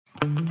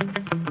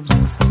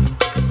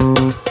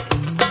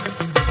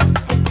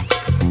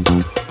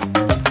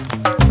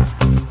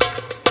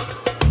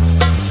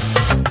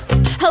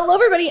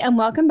and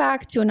welcome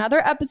back to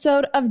another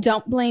episode of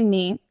Don't Blame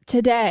Me.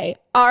 Today,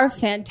 our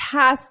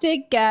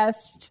fantastic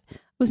guest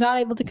was not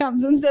able to come,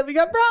 so instead we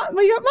got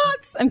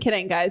Mott's. I'm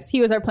kidding, guys.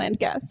 He was our planned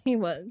guest. He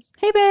was.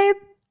 Hey, babe.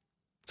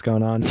 What's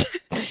going on?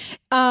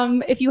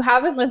 If you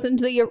haven't listened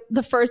to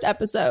the first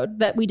episode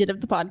that we did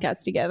of the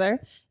podcast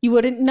together, you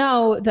wouldn't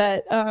know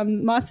that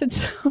Mott's had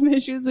some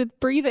issues with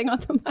breathing on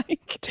the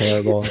mic.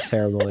 Terrible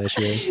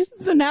issues.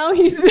 So now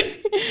he's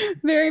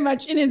very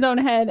much in his own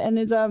head and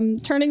is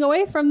turning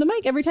away from the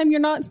mic every time you're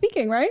not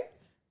speaking, right?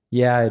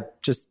 Yeah, I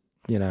just,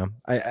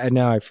 I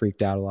know I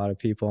freaked out a lot of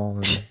people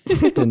and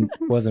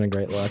wasn't a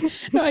great look.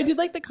 No, I did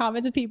like the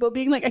comments of people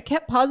being like, I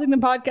kept pausing the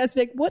podcast,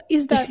 like, what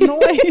is that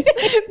noise?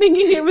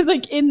 Thinking it was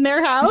like in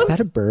their house. Is that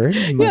a bird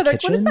in my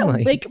like, kitchen? what is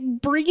that like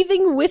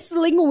breathing,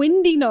 whistling,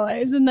 windy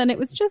noise? And then it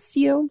was just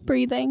you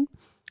breathing.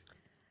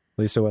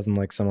 At least it wasn't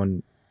like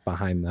someone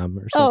behind them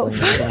or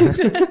something like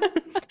that.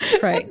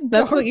 Right.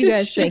 That's what you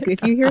guys think.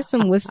 If you hear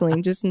some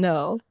whistling, just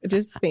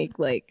think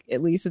like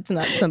at least it's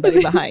not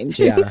somebody behind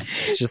you. Yeah,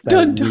 it's just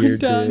that weird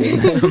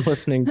dude I'm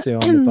listening to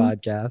on the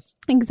podcast.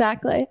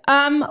 Exactly.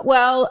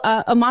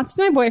 Amat's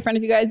my boyfriend.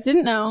 If you guys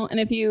didn't know, and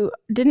if you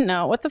didn't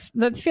know, I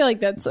feel like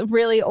that's a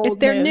really old. If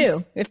they're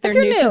news. If they're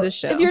new to the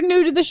show. If you're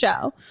new to the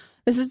show.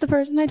 This is the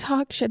person I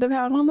talk shit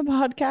about on the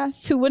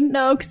podcast who wouldn't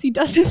know because he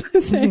doesn't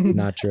listen.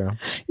 Not true.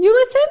 You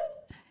listen?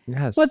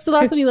 Yes. What's the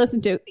last one you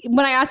listened to?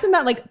 When I asked him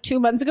that like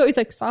 2 months ago, he's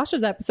like,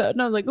 Sasha's episode.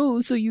 And I was like,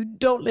 oh, so you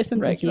don't listen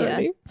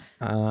regularly.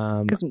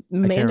 Because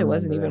Amanda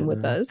wasn't even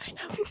with us.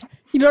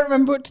 You don't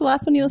remember what the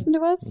last one you listened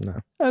to was? No.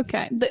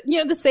 Okay.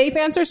 The safe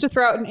answer is to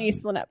throw out an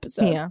Aislinn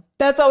episode. Yeah.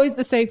 That's always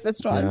the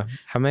safest one. Yeah.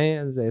 How many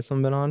has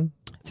Aislinn been on?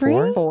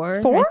 3?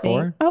 4. Four? I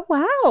think. Oh,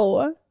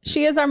 wow.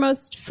 She is our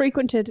most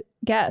frequented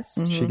guest.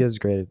 Mm-hmm. She gives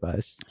great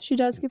advice. She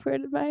does give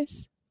great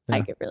advice. Yeah.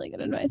 I give really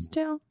good advice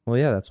too. Well,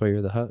 yeah, that's why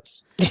you're the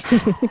host.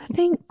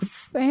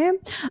 Thanks, babe.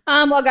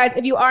 Well, guys,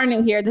 if you are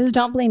new here, this is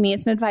Don't Blame Me.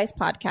 It's an advice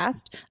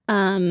podcast.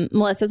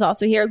 Melissa's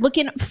also here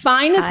looking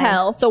fine as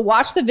hell. So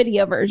watch the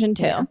video version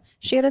too. Yeah.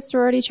 She had a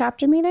sorority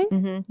chapter meeting.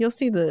 Mm-hmm. You'll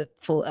see the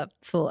full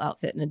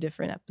outfit in a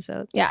different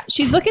episode. Yeah,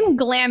 she's looking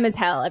glam as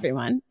hell,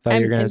 everyone. I thought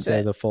you were going to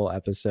say the full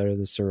episode of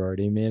the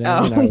sorority meeting.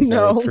 Oh, and I was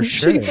no. like, for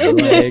sure.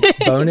 Like,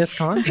 bonus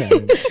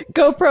content.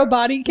 GoPro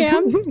body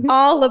cam.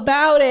 All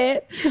about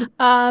it.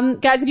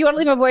 Guys, if you want to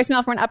leave a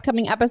voicemail for an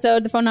upcoming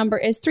episode, the phone number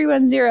is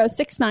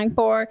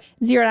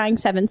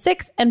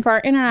 310-694-0976. And for our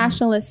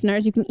international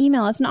listeners, you can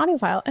email us an audio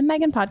file at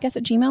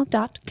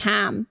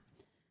meganpodcast@gmail.com.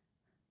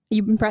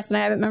 You impressed that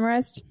I have it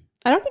memorized?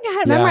 I don't think I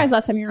had it memorized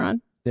last time you were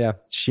on. Yeah,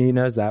 she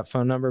knows that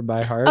phone number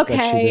by heart, but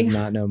she does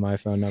not know my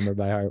phone number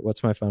by heart.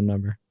 What's my phone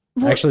number?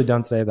 Actually,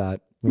 don't say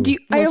that.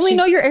 I only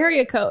know your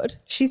area code.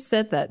 She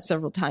said that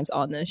several times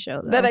on this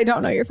show, though. That I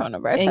don't know your phone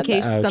number. In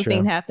case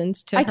something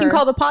happens to her. I can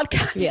call the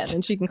podcast. Yeah,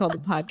 then she can call the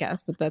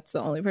podcast, but that's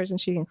the only person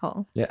she can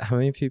call. Yeah,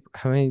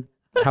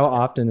 how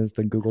often is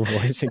the Google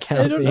Voice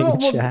account being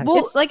checked? Well,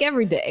 it's like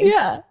every day.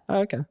 Yeah. Oh,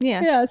 okay.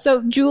 Yeah. Yeah.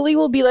 So Julie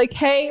will be like,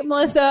 hey,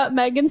 Melissa,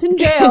 Megan's in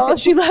jail.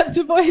 She left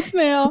a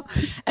voicemail.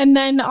 And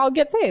then I'll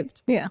get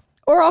saved. Yeah.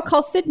 Or I'll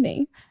call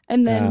Sydney.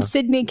 And then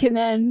Sydney can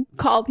then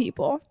call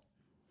people.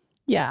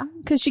 Yeah.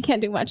 Because she can't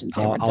do much in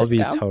San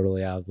Francisco. I'll be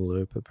totally out of the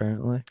loop,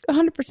 apparently.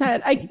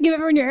 100%. I can give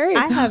everyone your area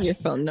code. I have your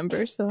phone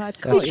number, so I'd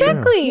call you.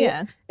 Exactly.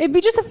 Yeah. It'd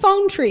be just a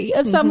phone tree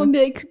of someone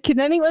be like, can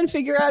anyone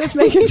figure out if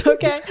Megan's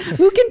okay?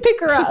 Who can pick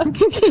her up?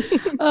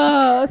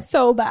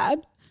 So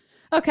bad.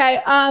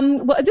 Okay.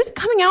 Well, is this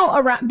coming out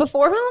around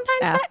before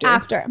Valentine's Day?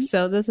 After.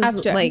 So this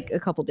is like a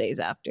couple days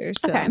after.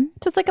 So. Okay.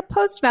 So it's like a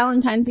post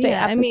Valentine's Day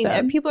episode.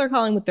 I mean, people are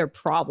calling with their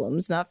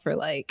problems, not for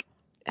like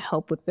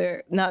help with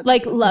their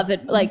love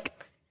it, like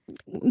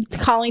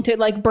calling to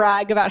like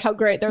brag about how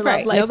great their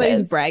love life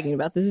Nobody's is. bragging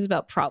about this. Is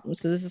about problems.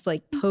 So this is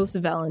like post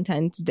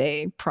Valentine's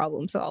Day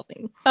problem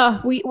solving.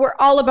 We're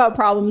all about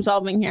problem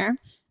solving here.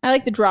 I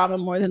like the drama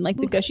more than like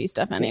the gushy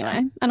stuff anyway.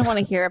 Yeah. I don't want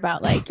to hear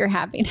about like your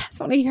happiness.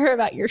 I want to hear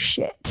about your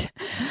shit.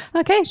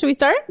 Okay, should we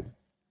start?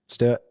 Let's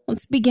do it.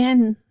 Let's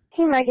begin.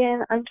 Hey,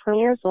 Megan. I'm 20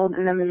 years old,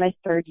 and I'm in my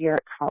 3rd year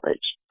at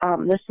college.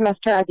 This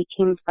semester, I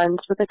became friends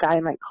with a guy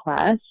in my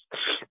class,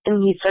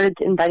 and he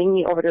started inviting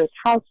me over to his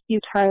house a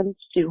few times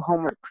to do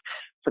homework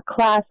for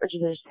class or to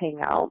just hang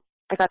out.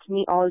 I got to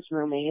meet all his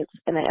roommates,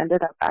 and I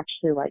ended up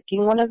actually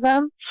liking one of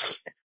them.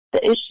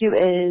 The issue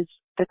is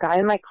the guy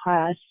in my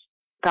class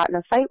got in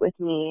a fight with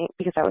me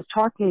because I was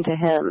talking to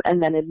him and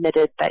then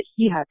admitted that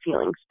he had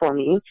feelings for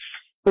me,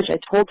 which I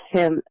told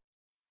him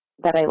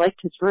that I liked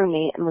his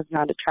roommate and was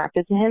not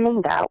attracted to him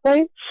in that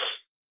way.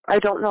 I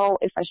don't know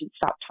if I should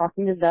stop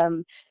talking to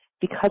them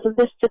because of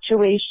this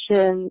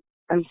situation.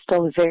 I'm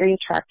still very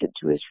attracted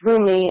to his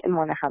roommate and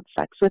want to have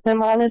sex with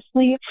him,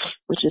 honestly,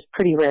 which is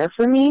pretty rare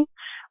for me.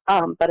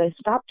 But I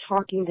stopped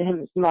talking to him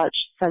as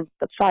much since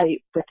the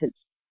fight with his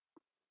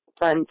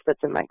friends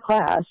that's in my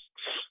class.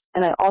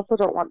 And I also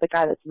don't want the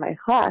guy that's in my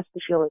class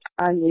to feel like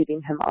I'm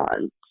leading him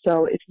on.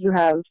 So if you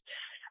have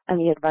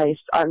any advice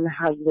on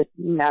how you would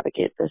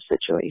navigate this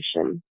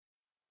situation.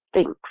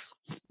 Thanks.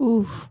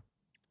 Ooh.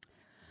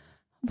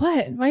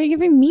 What? Why are you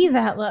giving me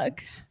that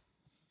look?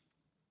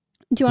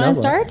 Do you want to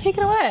start? Take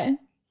it away.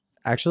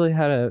 Actually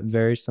had a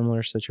very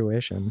similar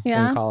situation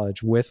in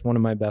college with one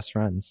of my best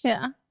friends.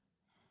 Yeah.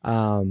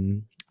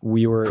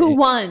 We were... Who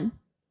won?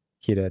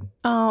 He did.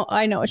 Oh,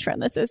 I know which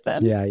friend this is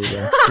then. Yeah, you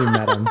do. You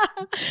met him.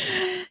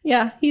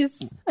 Yeah,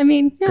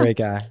 great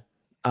guy.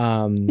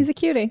 He's a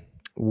cutie.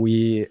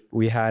 We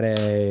had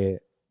I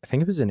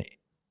think it was an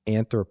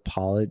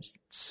anthropology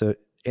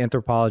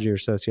or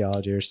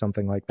sociology or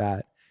something like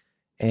that.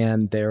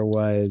 And there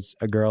was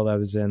a girl that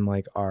was in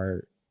like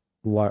our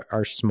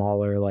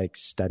smaller like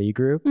study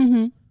group,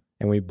 and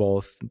we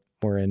both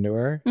were into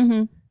her.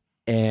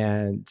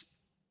 And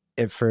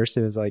at first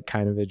it was like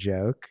kind of a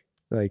joke.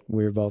 Like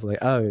we were both like,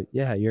 oh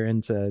yeah, you're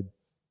into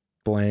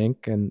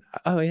blank, and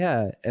oh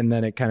yeah. And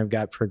then it kind of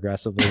got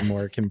progressively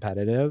more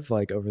competitive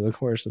like over the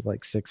course of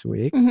like 6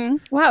 weeks.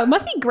 Wow, it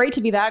must be great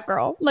to be that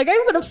girl. Like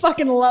I would have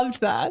fucking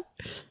loved that.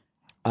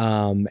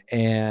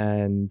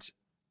 And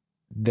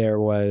there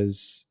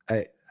was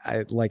I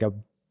like a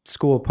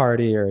school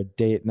party or a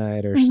date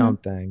night or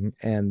something,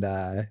 and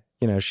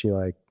she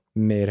like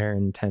made her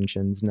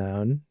intentions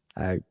known.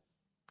 I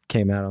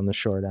came out on the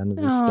short end of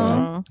the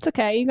stick. It's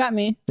okay, you got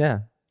me.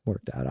 Yeah,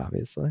 worked out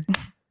obviously.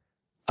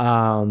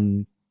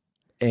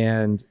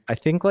 And I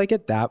think like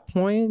at that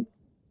point,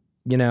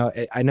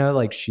 I know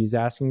like she's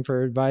asking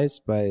for advice,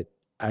 but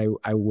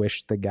I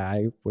wish the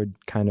guy would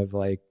kind of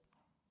like,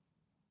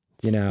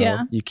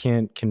 you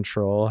can't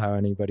control how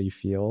anybody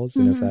feels.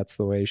 And if that's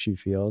the way she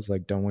feels,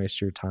 like don't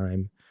waste your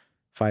time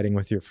fighting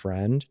with your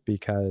friend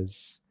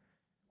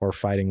or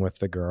fighting with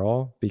the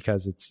girl,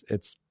 because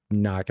it's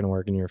not going to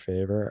work in your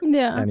favor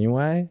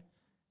anyway.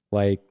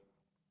 Like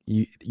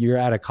you're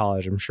out of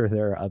college. I'm sure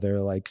there are other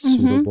like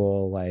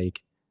suitable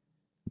like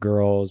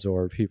girls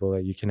or people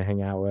that you can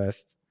hang out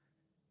with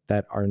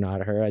that are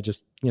not her. I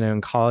just,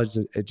 in college,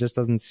 it just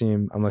doesn't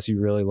seem, unless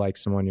you really like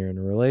someone, you're in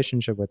a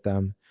relationship with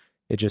them,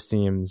 it just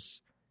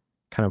seems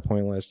kind of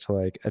pointless to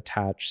like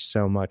attach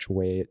so much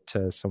weight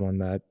to someone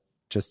that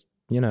just,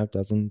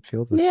 doesn't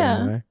feel the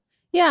same way.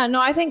 Yeah,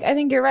 no, I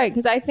think you're right.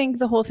 Cause I think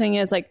the whole thing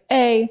is like,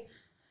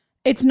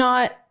 it's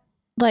not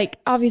like,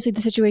 obviously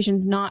the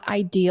situation's not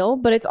ideal,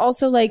 but it's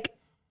also like,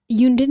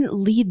 you didn't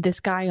lead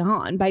this guy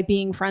on by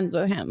being friends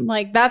with him.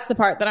 Like that's the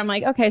part that I'm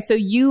like, okay, so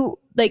you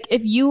like,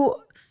 if you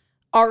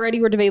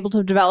already were able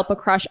to develop a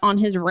crush on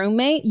his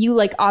roommate, you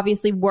like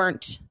obviously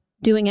weren't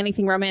doing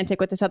anything romantic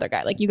with this other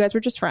guy. Like you guys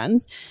were just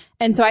friends.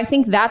 And so I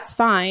think that's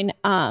fine.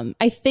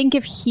 I think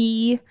if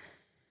he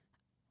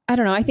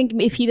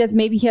does,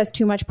 maybe he has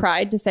too much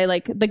pride to say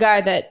like the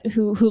guy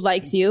who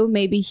likes you,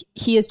 maybe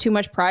he has too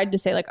much pride to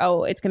say like,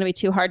 oh, it's going to be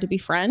too hard to be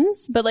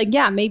friends. But like,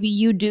 yeah, maybe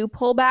you do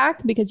pull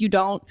back because you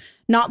don't,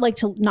 not like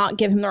to not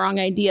give him the wrong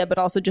idea, but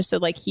also just so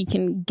like he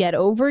can get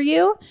over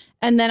you.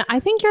 And then I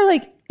think you're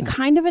like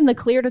kind of in the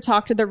clear to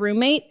talk to the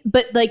roommate,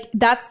 but like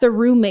that's the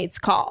roommate's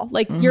call.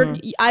 Like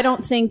I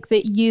don't think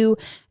that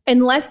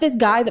unless this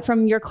guy that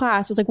from your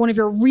class was like one of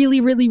your really,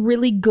 really,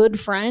 really good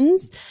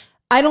friends,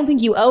 I don't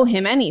think you owe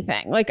him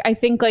anything. Like, I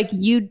think like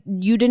you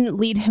didn't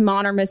lead him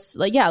on or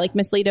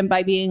mislead him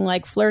by being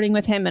like flirting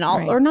with him and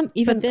all, or not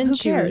even. But then who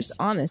cares? Was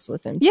honest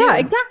with him. Too. Yeah,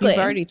 exactly. You've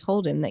already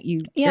told him that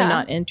you're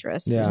not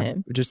interested in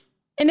him.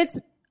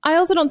 I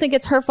also don't think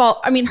it's her fault.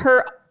 I mean,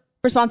 her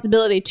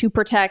responsibility to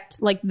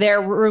protect like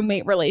their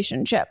roommate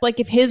relationship.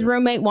 Like if his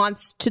roommate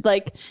wants to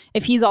like,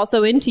 if he's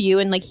also into you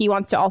and like he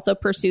wants to also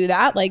pursue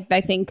that, like I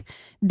think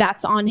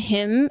that's on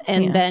him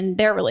and then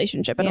their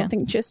relationship. I don't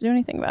think she has to do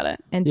anything about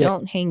it. And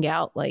don't hang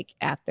out like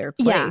at their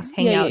place.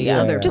 Hang out in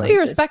other Just places.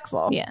 be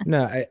respectful. Yeah.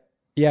 No,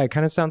 it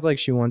kind of sounds like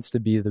she wants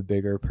to be the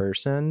bigger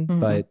person,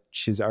 but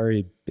she's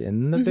already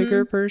been the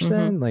bigger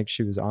person. Like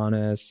she was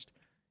honest,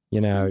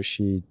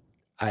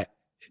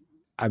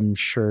 I'm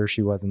sure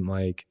she wasn't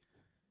like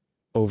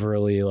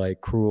overly like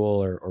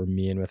cruel or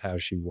mean with how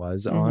she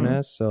was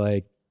honest. So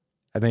like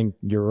I think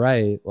you're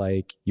right.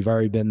 Like you've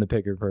already been the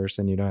bigger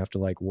person. You don't have to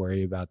like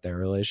worry about their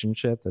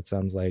relationship. That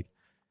sounds like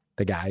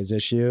the guy's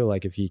issue.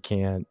 Like if he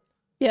can't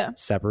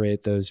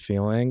separate those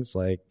feelings,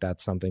 like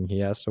that's something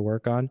he has to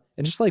work on.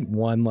 And just like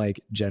one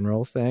like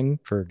general thing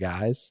for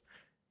guys,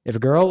 if a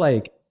girl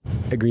like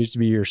agrees to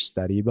be your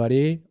study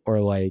buddy or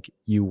like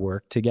you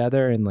work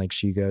together and like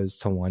she goes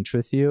to lunch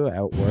with you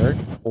at work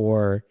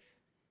or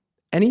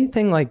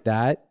anything like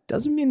that,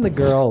 doesn't mean the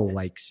girl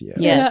likes you.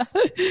 Yes.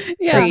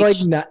 Yeah.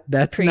 It's like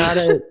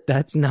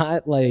that's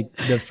not like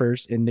the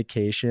first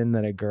indication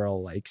that a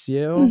girl likes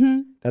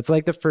you. That's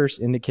like the first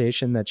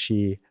indication that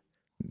she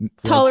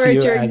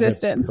tolerates your as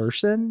existence. A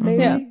person,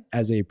 maybe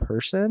as a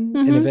person.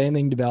 And if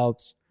anything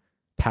develops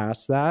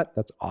past that,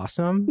 that's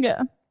awesome.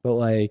 Yeah. But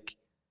like,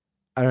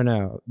 I don't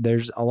know.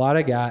 There's a lot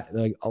of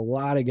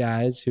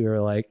guys who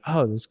are like,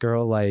 oh, this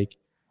girl like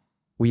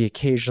we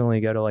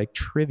occasionally go to like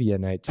trivia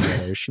night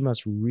together. She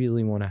must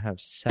really want to have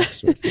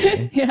sex with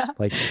me.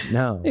 Like,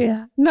 no.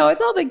 Yeah. No,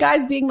 it's all the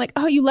guys being like,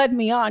 oh, you led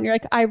me on. You're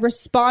like, I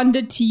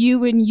responded to you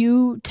when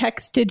you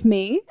texted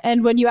me.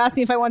 And when you asked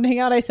me if I wanted to hang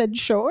out, I said,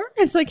 sure.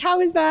 It's like, how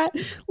is that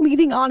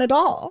leading on at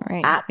all?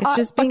 Right. It's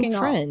just being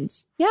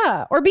friends.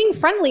 Yeah. Or being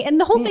friendly. And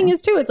the whole thing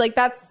is too, it's like,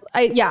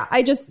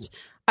 I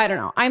I don't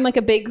know. I'm like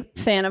a big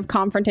fan of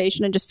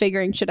confrontation and just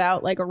figuring shit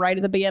out like right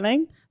at the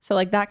beginning. So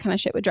like that kind of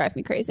shit would drive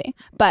me crazy.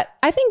 But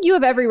I think you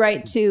have every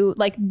right to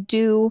like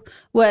do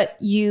what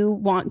you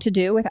want to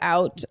do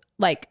without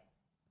like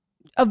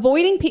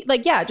avoiding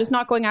just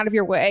not going out of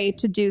your way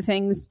to do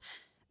things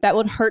that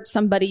would hurt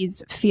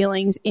somebody's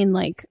feelings in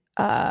like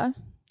not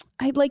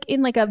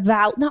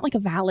like a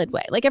valid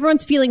way. Like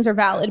everyone's feelings are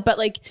valid, but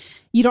like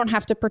you don't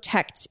have to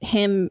protect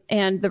him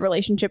and the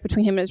relationship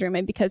between him and his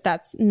roommate because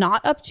that's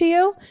not up to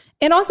you.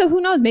 And also,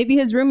 who knows, maybe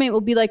his roommate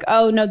will be like,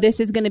 oh no, this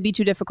is going to be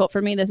too difficult for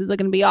me. This is going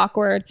to be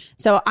awkward.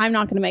 So I'm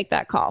not going to make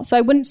that call. So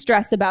I wouldn't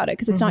stress about it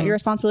because it's not your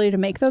responsibility to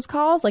make those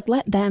calls. Like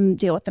let them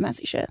deal with the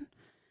messy shit.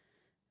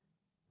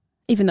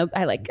 Even though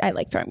I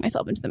like throwing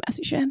myself into the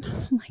messy shit.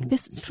 I'm like,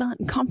 this is fun.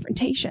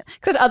 Confrontation.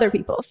 Except other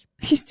people's.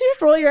 You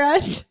just roll your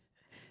eyes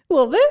a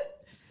little bit.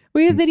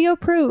 We have video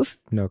proof.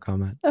 No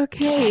comment.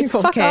 Okay.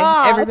 Fuck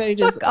off. Everybody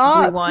just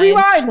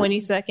rewind 20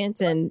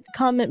 seconds and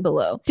comment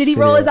below. Did he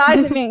roll his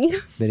eyes at me?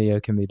 Video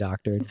can be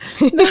doctored.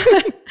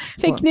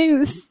 Fake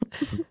news.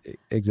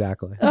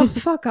 Exactly. Oh,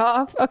 fuck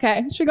off.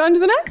 Okay. Should we go on to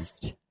the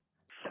next?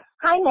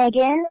 Hi,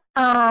 Megan.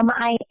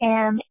 I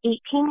am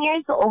 18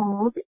 years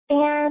old,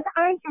 and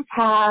I just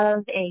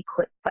have a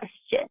quick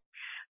question.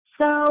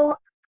 So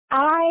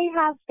I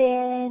have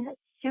been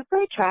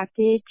super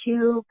attracted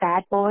to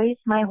bad boys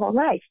my whole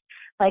life.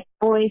 Like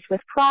boys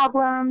with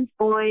problems,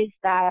 boys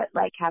that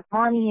like have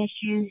mommy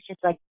issues,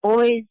 just like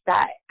boys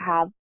that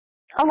have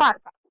a lot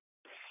of problems.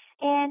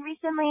 And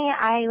recently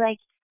I like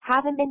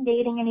haven't been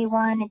dating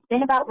anyone. It's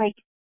been about like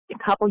a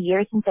couple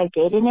years since I've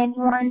dated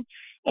anyone.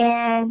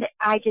 And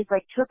I just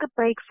like took a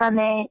break from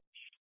it.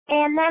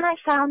 And then I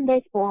found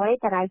this boy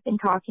that I've been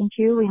talking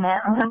to. We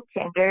met on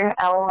Tinder,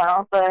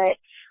 LOL, but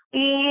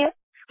we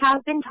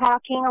have been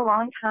talking a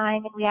long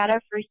time and we had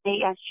our first date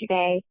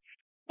yesterday.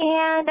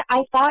 And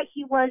I thought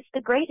he was the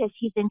greatest.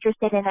 He's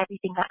interested in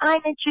everything that I'm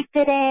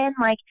interested in.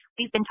 Like,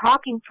 we've been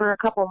talking for a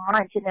couple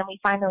months, and then we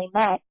finally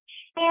met.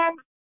 And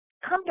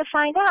come to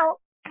find out,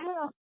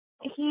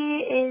 he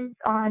is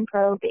on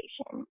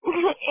probation.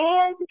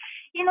 And,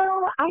 you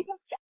know,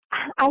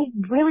 I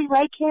really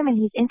like him, and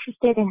he's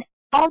interested in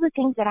all the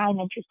things that I'm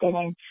interested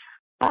in.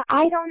 But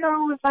I don't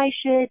know if I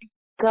should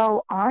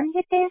go on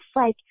with this.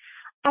 Like,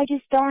 I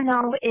just don't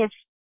know if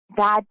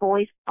bad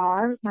boys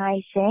are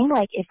my thing,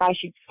 like if I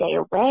should stay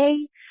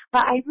away.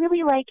 But I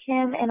really like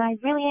him and I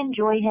really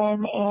enjoy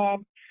him,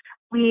 and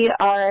we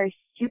are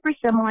super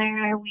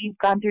similar. We've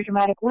gone through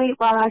dramatic weight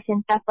loss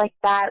and stuff like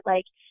that,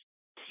 like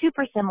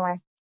super similar.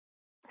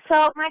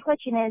 So my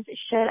question is,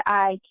 should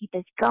I keep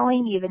this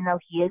going even though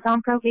he is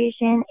on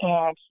probation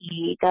and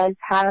he does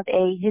have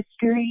a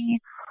history,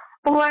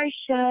 or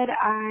should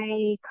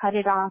I cut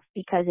it off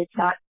because it's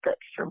not good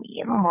for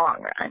me in the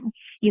long run?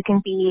 You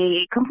can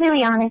be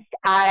completely honest.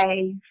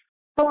 I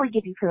fully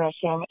give you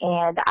permission,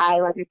 and I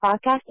love your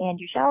podcast and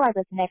your show. I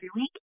listen every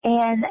week,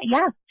 and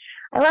yeah,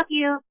 I love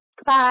you.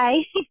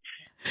 Goodbye.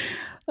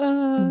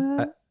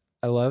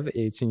 I love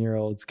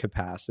 18-year-olds'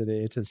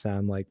 capacity to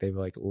sound like they've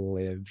like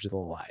lived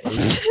life.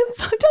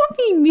 Don't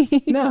be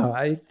mean.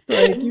 No,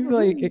 you've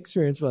like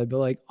experienced life, but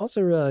like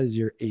also realize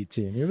you're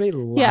 18. You've made a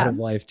lot of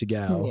life to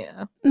go.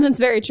 Yeah, that's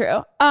very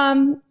true.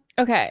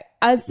 Okay,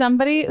 as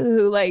somebody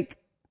who like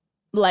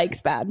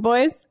likes bad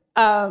boys,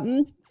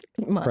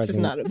 Mott's is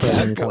not a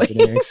bad boy.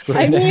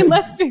 I mean,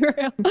 let's be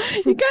real.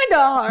 You kind of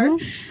are.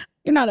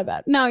 You're not a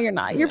bad. No, you're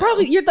not. You're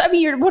probably. You're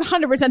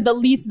 100% the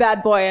least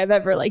bad boy I've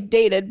ever like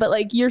dated. But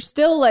like, you're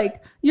still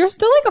like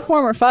a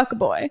former fuck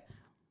boy.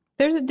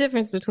 There's a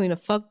difference between a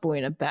fuck boy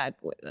and a bad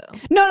boy, though.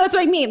 No, that's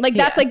what I mean. Like,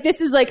 that's like,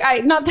 this is like,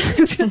 not that I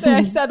was gonna say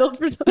I settled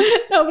for something.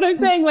 No, but I'm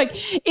saying like,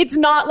 it's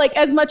not like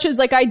as much as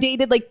like I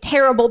dated like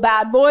terrible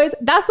bad boys.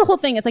 That's the whole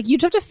thing. It's like, you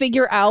just have to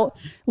figure out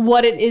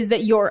what it is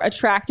that you're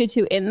attracted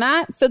to in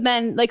that. So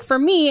then like for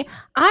me,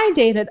 I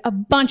dated a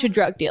bunch of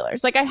drug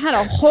dealers. Like I had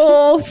a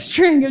whole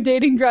string of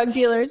dating drug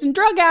dealers and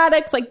drug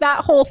addicts, like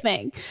that whole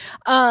thing.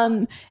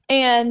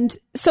 And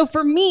so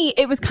for me,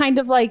 it was kind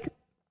of like,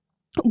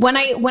 when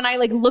I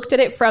like looked at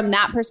it from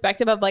that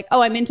perspective of like,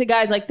 oh, I'm into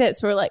guys like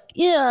this, we're like,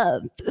 yeah,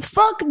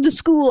 fuck the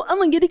school, I'm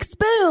gonna get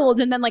expelled.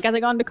 And then like as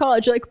I got into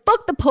college, you're like,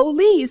 fuck the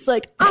police,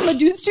 like I'm gonna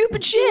do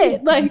stupid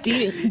shit, like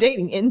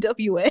dating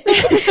NWA.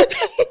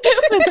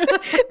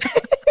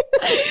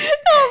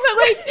 No, but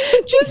like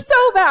just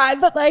so bad.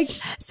 But like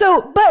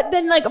but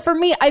then like for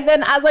me,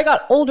 as I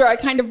got older, I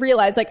kind of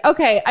realized like,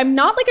 okay, I'm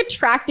not like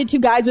attracted to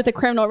guys with a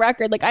criminal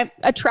record. Like I'm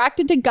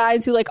attracted to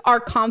guys who like are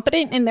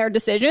confident in their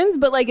decisions,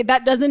 but like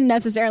that doesn't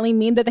necessarily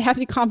mean that they have to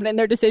be confident in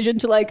their decision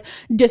to like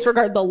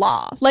disregard the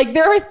law. Like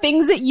there are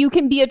things that you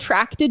can be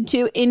attracted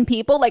to in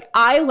people. Like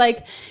I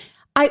like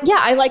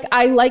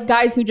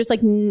guys who just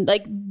like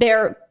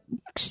they're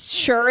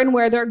sure in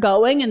where they're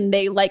going and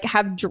they like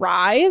have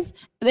drive,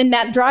 and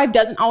that drive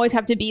doesn't always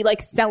have to be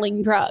like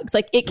selling drugs.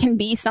 Like it can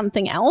be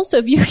something else. So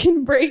if you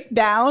can break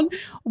down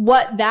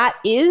what that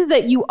is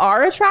that you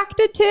are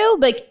attracted to,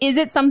 like is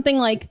it something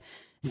like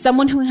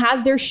someone who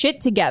has their shit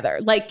together?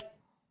 Like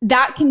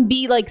that can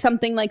be like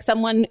something like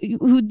someone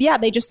who,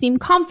 they just seem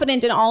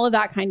confident and all of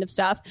that kind of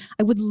stuff.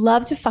 I would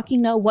love to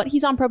fucking know what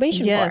he's on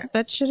probation for.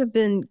 That should have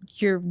been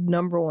your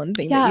number one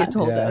thing that you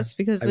told us,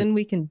 because then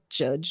we can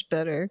judge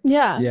better.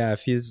 Yeah,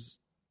 if he's,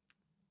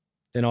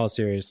 in all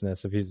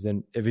seriousness, if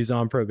he's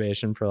on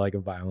probation for like a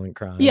violent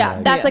crime,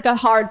 that's like a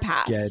hard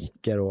pass.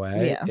 Get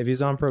away. Yeah. If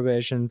he's on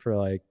probation for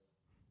like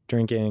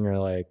drinking or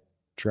like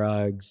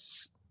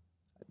drugs,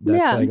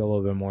 that's like a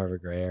little bit more of a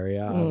gray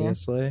area,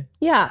 obviously.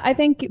 I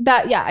think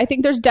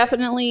there's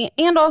definitely,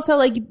 and also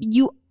like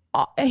do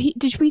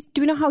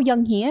we know how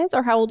young he is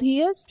or how old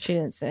he is? She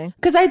didn't say.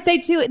 Because I'd say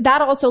too,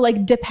 that also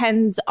like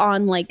depends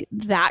on like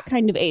that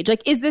kind of age.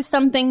 Like, is this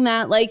something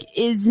that like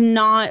is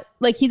not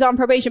like he's on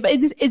probation, but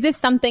is this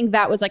something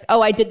that was like,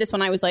 oh, I did this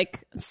when I was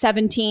like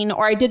 17,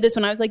 or I did this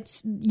when I was like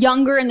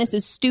younger and this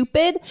is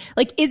stupid?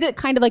 Like, is it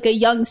kind of like a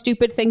young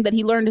stupid thing that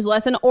he learned his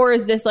lesson, or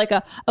is this like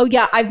oh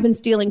yeah, I've been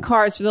stealing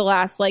cars for the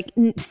last like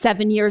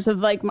 7 years of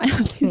like my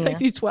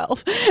he's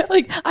 12.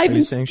 Like, Are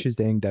you saying she's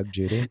dating Doug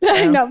Judy?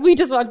 No, we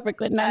just watched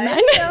Brooklyn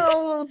Nine-Nine.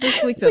 No,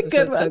 this week's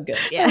episode's so good.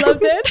 Yeah, I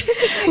loved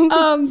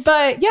it.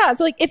 But yeah,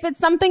 so like if it's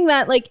something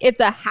that like it's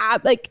a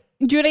like,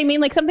 do you know what I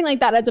mean? Like something like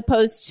that, as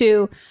opposed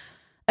to,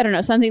 I don't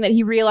know, something that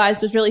he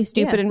realized was really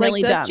stupid and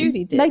really Doug dumb.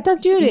 Judy did. Like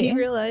Doug Judy. He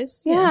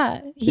realized. He's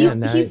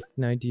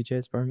now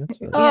DJ's bar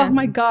mitzvah. Oh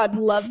my God,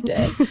 loved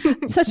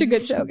it. Such a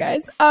good show,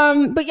 guys.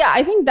 But yeah,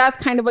 I think that's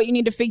kind of what you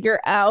need to figure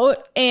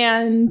out.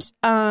 And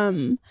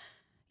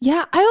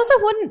yeah, I also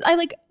wouldn't, I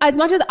like, as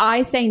much as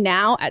I say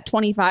now at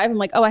 25, I'm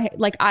like, oh,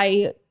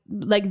 I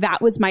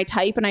that was my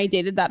type and I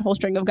dated that whole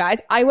string of guys.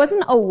 I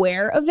wasn't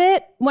aware of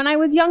it when I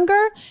was younger.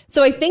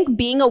 So I think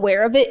being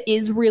aware of it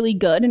is really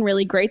good and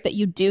really great that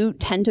you do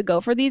tend to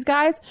go for these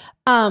guys.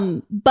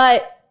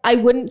 But I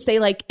wouldn't say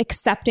like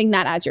accepting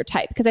that as your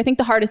type, because I think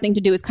the hardest thing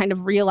to do is kind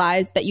of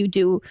realize that you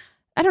do,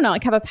 I don't know,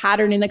 like have a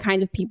pattern in the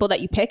kinds of people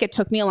that you pick. It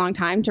took me a long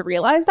time to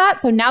realize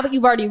that. So now that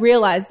you've already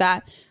realized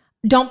that,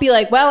 don't be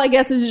like, well, I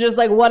guess this is just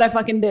like what I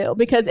fucking do,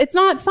 because it's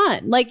not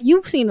fun. Like,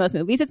 you've seen those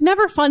movies. It's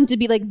never fun to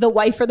be like the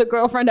wife or the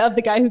girlfriend of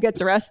the guy who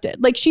gets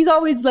arrested. Like, she's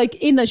always like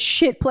in a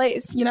shit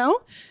place, you know?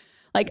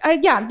 Like,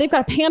 they've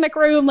got a panic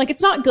room. Like,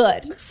 it's not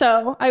good.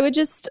 So I would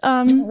just...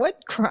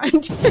 what crime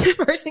did this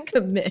person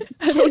commit?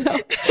 I don't know.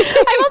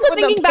 I'm also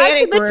thinking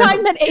back to the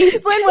time that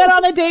Aislinn went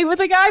on a date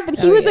with a guy, but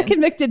he was a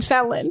convicted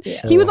felon.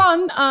 Yeah. He was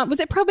on... was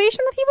it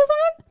probation that he was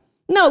on?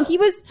 No, he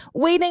was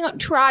waiting on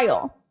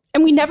trial.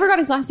 And we never got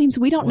his last name,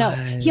 so we don't know.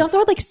 He also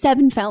had like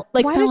 7 felonies.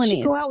 Why did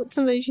she go out with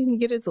somebody she didn't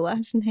get his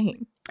last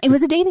name? It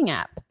was a dating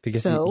app.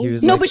 Because so? he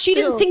was no, like, but she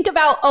didn't think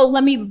about, oh,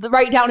 let me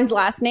write down his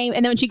last name.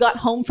 And then when she got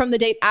home from the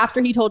date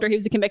after he told her he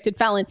was a convicted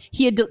felon,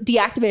 he had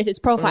deactivated his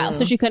profile,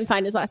 so she couldn't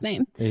find his last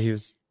name. He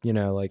was,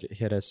 like,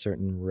 he had a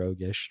certain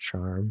roguish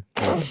charm.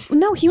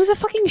 No, he was a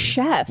fucking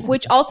chef,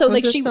 which also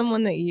was like this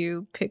someone that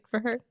you picked for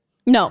her?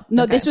 No,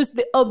 okay. This was,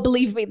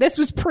 believe me, this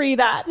was pre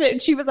that. And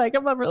she was like,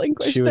 I'm not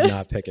relinquish She would this.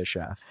 not pick a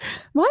chef.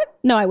 What?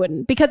 No, I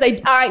wouldn't. Because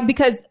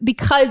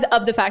because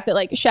of the fact that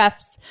like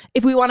chefs,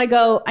 if we want to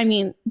go, I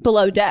mean,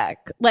 below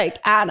deck, like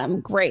Adam,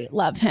 great,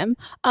 love him.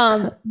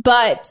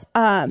 But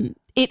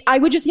I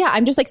would just,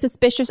 I'm just like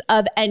suspicious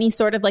of any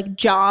sort of like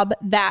job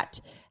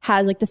that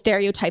has like the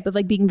stereotype of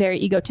like being very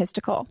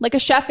egotistical. Like a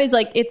chef is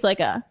like, it's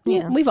like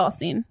we've all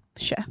seen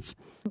Chef.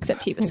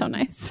 Except he was so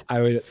nice. I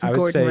would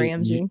Gordon say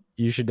Ramsay.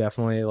 You should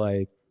definitely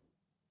like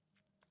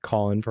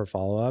call in for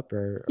follow up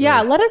or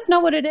let us know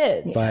what it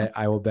is. But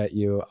I will bet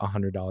you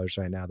 $100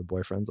 right now the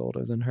boyfriend's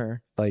older than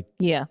her. Like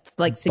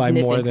like by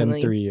more than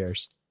 3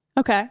 years.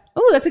 Okay.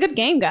 Oh, that's a good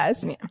game,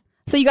 guys. Yeah.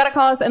 So you got to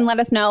call us and let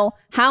us know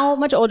how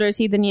much older is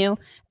he than you,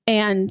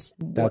 and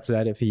that's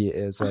that if he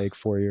is like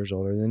 4 years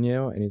older than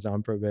you and he's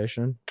on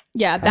probation.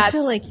 Yeah, that's... I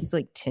feel like he's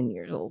like 10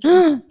 years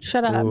older.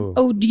 Shut up. Ooh.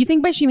 Oh, do you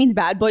think by she means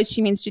bad boys,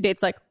 she means she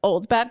dates like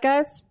old bad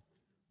guys?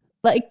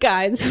 Like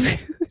guys.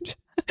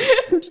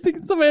 I'm just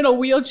thinking someone in a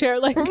wheelchair,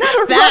 like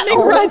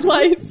running red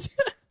lights.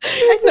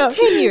 That's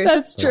 10 years.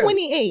 That's true.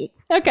 28.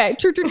 Okay,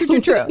 true.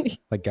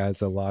 Like guys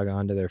that log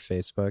on to their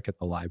Facebook at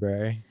the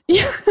library.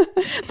 Yeah,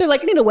 they're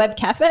like, I need a web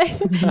cafe,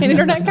 an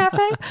internet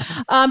cafe.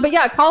 But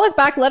yeah, call us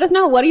back. Let us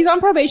know what he's on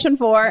probation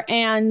for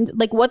and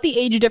like what the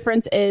age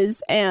difference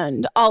is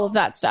and all of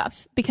that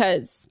stuff,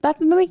 because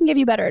then we can give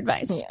you better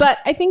advice. Yeah. But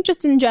I think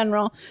just in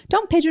general,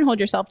 don't pigeonhole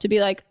yourself to be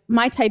like,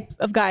 my type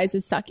of guys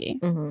is sucky.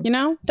 Mm-hmm. You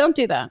know, don't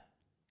do that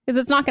because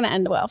it's not going to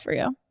end well for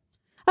you.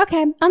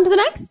 Okay, on to the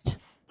next.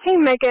 Hey,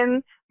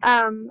 Megan.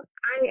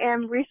 I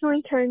am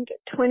recently turned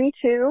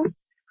 22,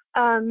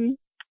 and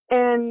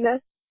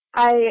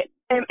I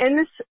am in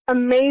this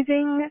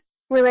amazing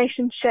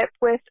relationship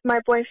with my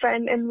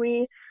boyfriend, and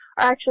we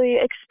are actually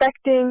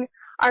expecting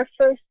our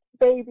first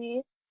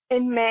baby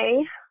in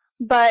May.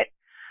 But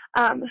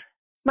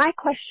my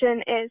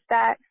question is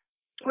that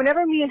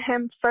whenever me and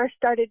him first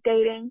started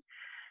dating,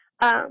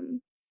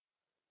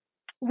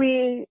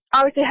 we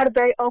obviously had a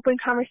very open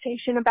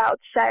conversation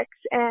about sex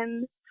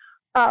and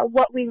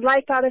what we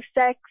like out of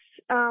sex,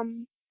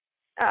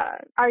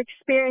 our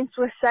experience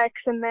with sex,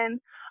 and then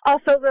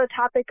also the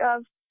topic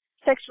of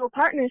sexual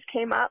partners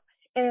came up.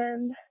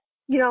 And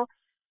you know,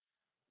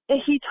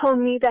 he told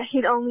me that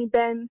he'd only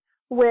been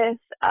with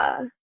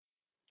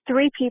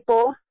 3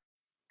 people,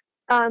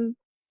 and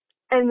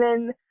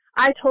then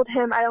I told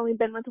him I'd only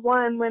been with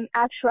 1, when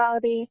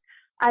actuality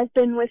I've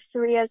been with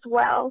 3 as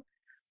well.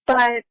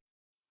 But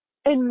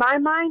in my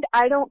mind,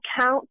 I don't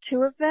count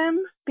 2 of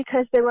them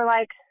because they were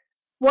like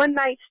one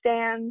night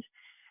stands,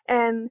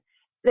 and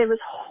there was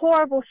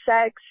horrible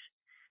sex,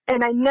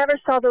 and I never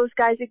saw those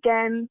guys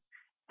again.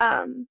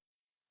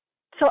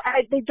 So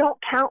they don't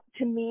count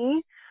to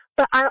me,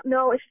 but I don't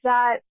know if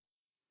that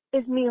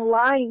is me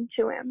lying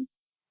to him,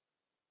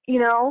 you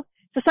know?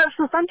 So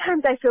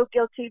sometimes I feel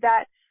guilty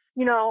that,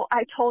 you know,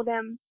 I told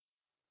him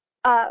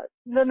the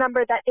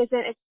number that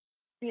isn't,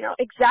 you know,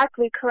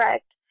 exactly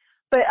correct.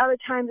 But other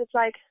times it's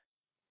like,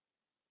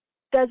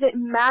 does it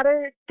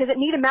matter? Does it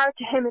need to matter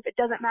to him if it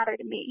doesn't matter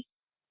to me?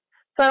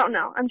 So I don't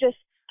know. I'm just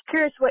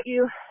curious what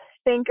you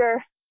think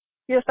or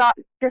your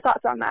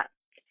thoughts on that.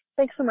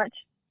 Thanks so much.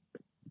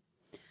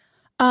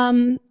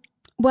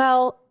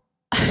 Well,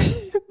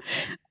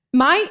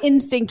 my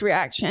instinct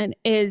reaction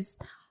is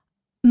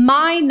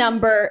my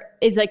number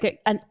is like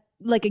a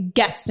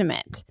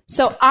guesstimate.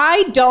 So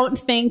I don't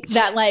think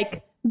that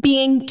like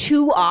being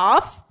 2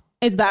 off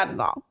is bad at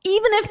all.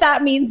 Even if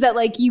that means that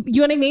like you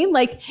know what I mean?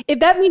 Like if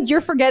that means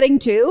you're forgetting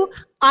 2,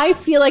 I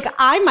feel like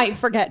I might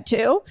forget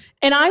 2,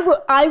 and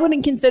I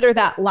wouldn't consider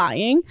that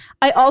lying.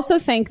 I also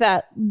think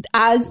that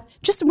as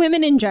just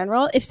women in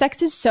general, if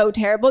sex is so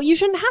terrible, you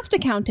shouldn't have to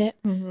count it.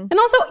 Mm-hmm. And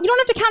also you don't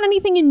have to count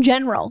anything in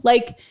general.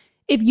 Like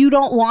if you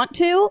don't want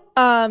to,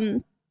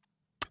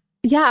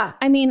 yeah,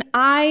 I mean,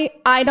 I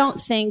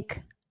don't think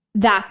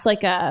that's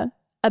like a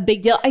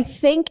big deal. I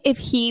think if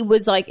he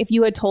was like, if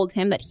you had told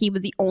him that he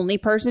was the only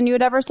person you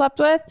had ever slept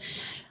with,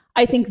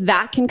 I think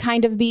that can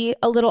kind of be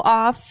a little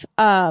off.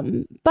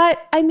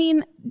 But I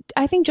mean,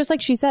 I think just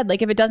like she said,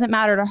 like if it doesn't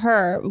matter to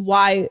her,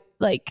 why,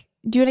 like,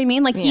 do you know what I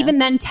mean? Like even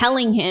then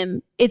telling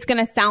him it's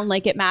going to sound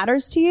like it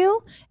matters to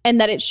you, and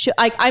that it should,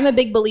 like, I'm a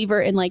big believer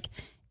in like,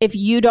 if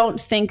you don't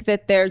think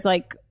that there's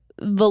like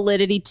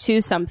validity to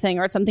something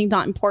or something's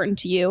not important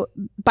to you,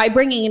 by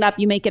bringing it up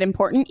you make it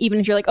important, even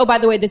if you're like, oh, by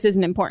the way, this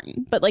isn't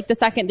important. But like the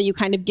second that you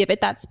kind of give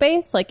it that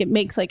space, like it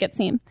makes like it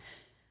seem.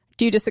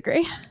 Do you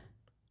disagree?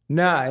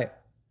 No,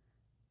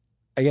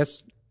 I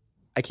guess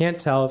I can't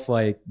tell if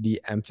like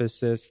the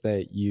emphasis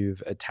that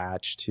you've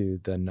attached to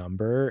the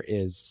number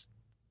is,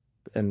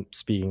 and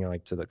speaking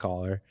like to the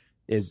caller,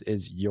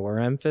 is your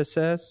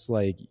emphasis,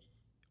 like,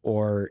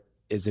 or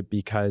is it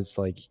because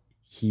like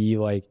he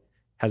like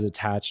has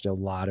attached a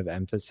lot of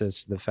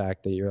emphasis to the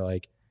fact that you're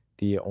like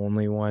the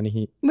only one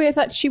he... Wait, I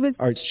thought she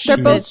was... She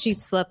said she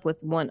slept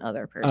with 1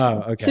 other person.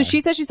 Oh, okay. So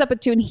she said she slept with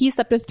 2 and he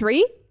slept with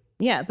 3?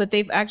 Yeah, but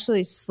they've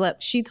actually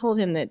slept... She told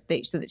him that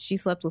she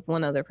slept with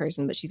 1 other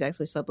person, but she's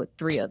actually slept with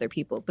 3 other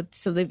people. But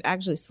so they've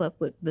actually slept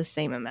with the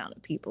same amount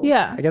of people.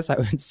 Yeah. I guess I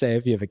would say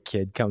if you have a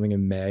kid coming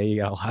in May,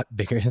 you got a lot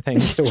bigger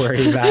things to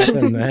worry about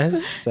than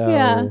this.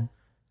 So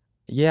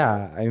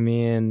yeah, I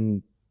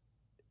mean...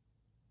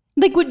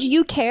 Like, would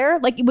you care?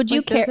 Like, would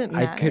you care?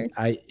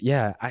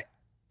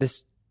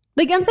 This.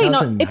 Like, I'm saying,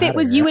 no, if it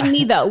was you and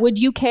me, though, would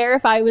you care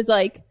if I was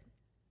like,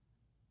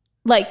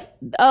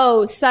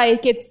 oh,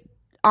 psych, it's,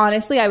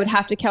 honestly, I would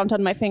have to count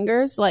on my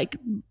fingers, like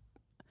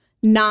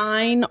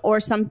 9 or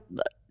some,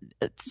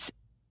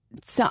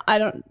 so I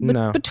don't,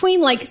 no.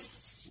 Between like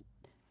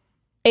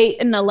 8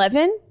 and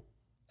 11?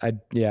 I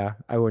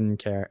wouldn't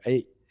care.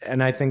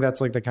 And I think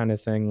that's like the kind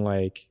of thing,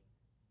 like,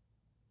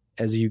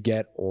 as you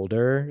get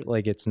older,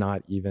 like it's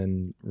not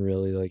even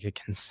really like a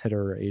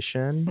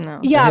consideration. No.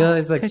 Yeah. I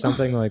realized like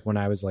something like when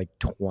I was like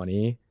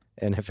 20,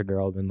 and if a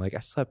girl had been like,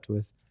 I've slept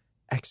with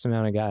X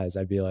amount of guys,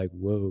 I'd be like,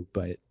 whoa.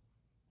 But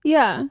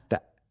yeah,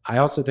 I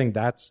also think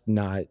that's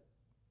not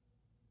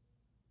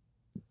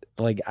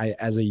like, I,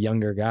 as a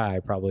younger guy, I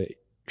probably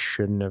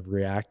shouldn't have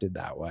reacted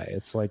that way.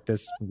 It's like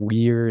this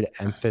weird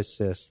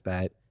emphasis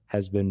that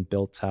has been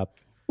built up.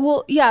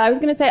 Well, yeah, I was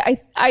going to say,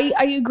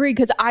 I agree,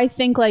 because I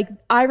think like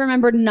I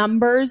remember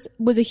numbers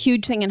was a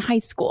huge thing in high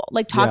school,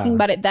 like talking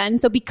about it then.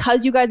 So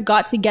because you guys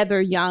got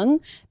together young,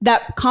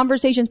 that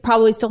conversation's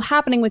probably still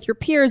happening with your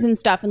peers and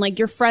stuff. And like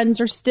your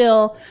friends are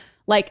still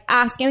like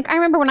asking. Like I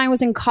remember when I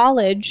was in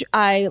college,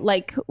 I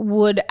like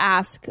would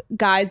ask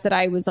guys that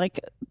I was like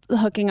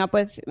hooking up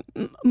with,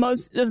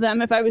 most of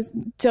them if I was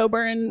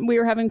sober and we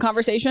were having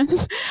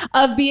conversations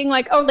of being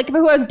like, oh, like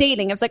who I was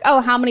dating, it was like,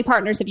 oh, how many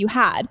partners have you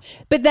had?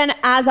 But then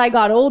as I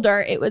got older,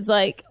 it was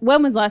like,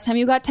 when was the last time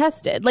you got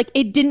tested? Like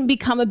it didn't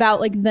become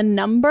about like the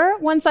number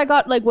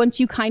once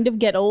you kind of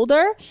get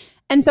older.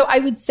 And so I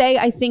would say,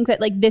 I think that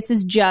like this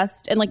is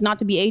just, and like not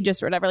to be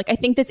ageist or whatever, like I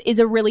think this is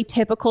a really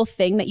typical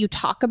thing that you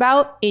talk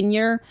about in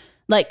your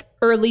like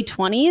early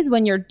 20s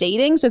when you're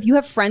dating. So if you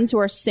have friends who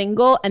are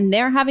single and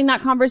they're having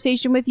that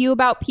conversation with you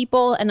about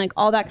people and like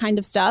all that kind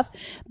of stuff.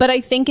 But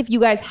I think if you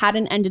guys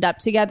hadn't ended up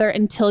together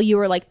until you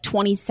were like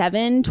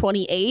 27,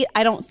 28,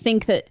 I don't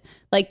think that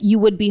like you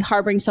would be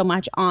harboring so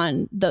much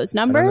on those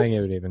numbers. I don't think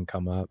it would even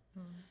come up.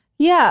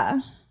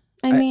 Yeah.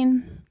 I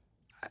mean,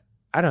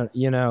 I don't,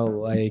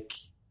 like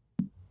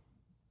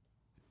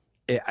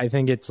I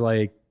think it's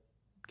like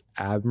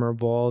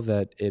admirable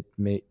that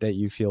that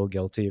you feel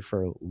guilty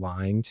for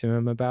lying to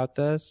him about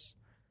this.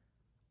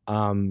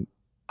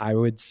 I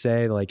would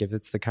say, like, if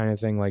it's the kind of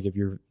thing, like if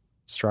you're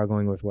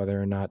struggling with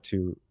whether or not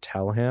to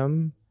tell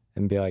him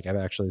and be like, I've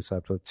actually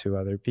slept with 2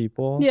 other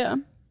people. Yeah.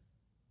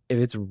 If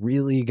it's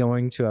really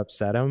going to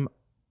upset him,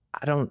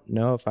 I don't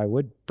know if I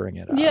would bring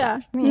it up. Yeah.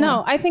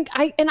 No, I think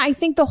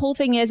the whole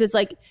thing is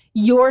like,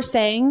 you're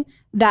saying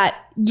that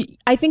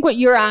I think what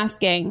you're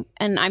asking,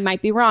 and I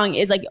might be wrong,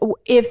 is like,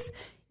 if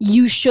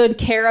you should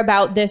care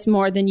about this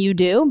more than you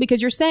do,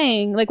 because you're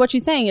saying, like, what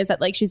she's saying is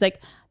that, like, she's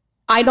like,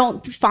 I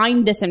don't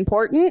find this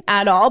important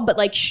at all, but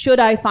like, should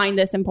I find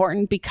this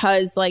important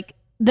because like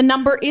the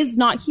number is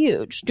not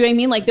huge. Do you know what I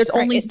mean? Like, there's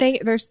only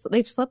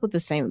they've slept with the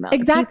same amount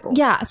of people.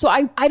 Yeah. So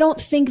I don't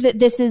think that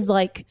this is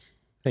like,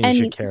 I think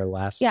you should care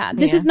less. Yeah.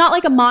 This is not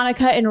like a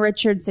Monica and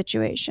Richard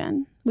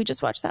situation. We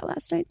just watched that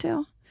last night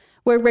too,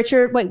 where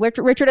Richard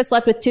has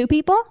slept with 2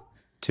 people.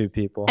 2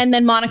 people. And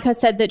then Monica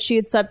said that she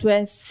had slept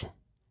with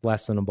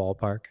less than a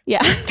ballpark.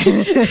 Yeah.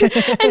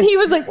 And he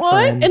was like, what?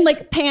 Friends. And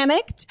like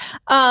panicked.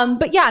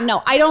 But yeah,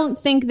 no, I don't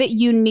think that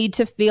you need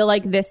to feel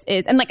like this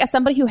is, and like as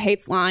somebody who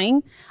hates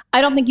lying,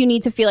 I don't think you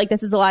need to feel like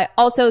this is a lie.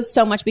 Also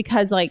so much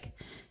because like,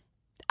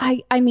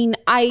 I mean,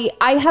 I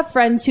have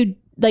friends who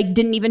like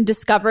didn't even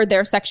discover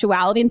their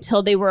sexuality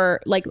until they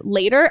were like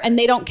later, and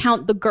they don't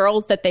count the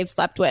girls that they've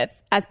slept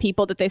with as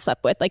people that they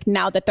slept with, like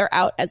now that they're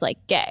out as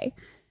like gay,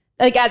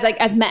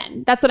 as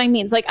men. That's what I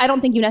mean. It's like, I don't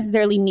think you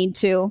necessarily need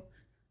to.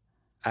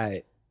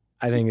 I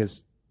think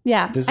this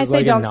Yeah, is I say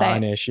like don't a say it.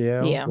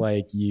 non-issue. Yeah.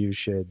 Like, you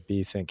should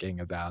be thinking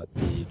about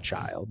the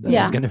child that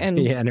is going to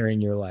be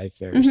entering your life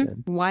very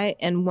soon. Why,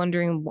 and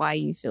wondering why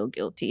you feel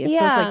guilty. It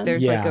Yeah. feels like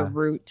there's like Yeah. a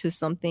root to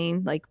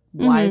something. Like,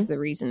 why is the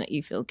reason that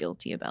you feel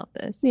guilty about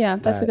this? Yeah,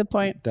 that's a good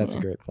point. That's a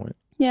great point.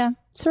 Yeah,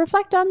 so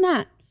reflect on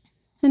that,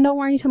 and don't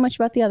worry too much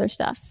about the other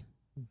stuff.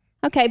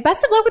 Okay,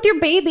 best of luck with your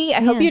baby.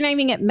 I hope you're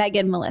naming it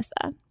Megan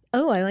Melissa.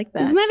 Oh, I like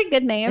that. Isn't that a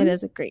good name? It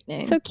is a great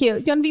name. So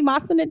cute. Do you want to be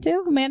Moss in it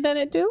too? Amanda in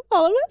it too?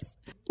 All of us?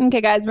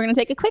 Okay, guys, we're going to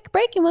take a quick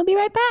break and we'll be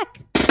right back.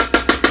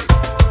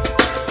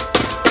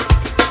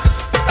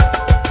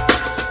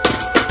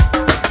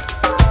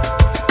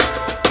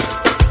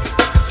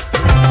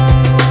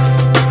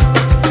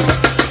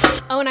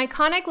 Own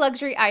iconic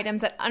luxury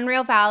items at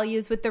unreal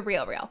values with The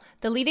RealReal,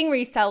 the leading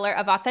reseller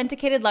of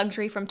authenticated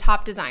luxury from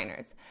top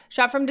designers.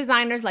 Shop from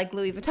designers like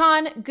Louis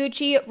Vuitton,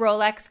 Gucci,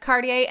 Rolex,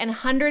 Cartier, and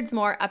hundreds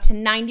more, up to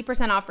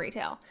 90% off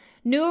retail.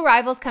 New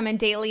arrivals come in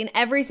daily, and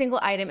every single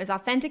item is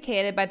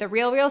authenticated by The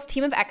RealReal's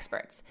team of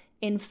experts.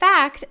 In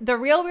fact, The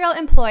RealReal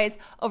employs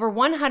over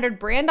 100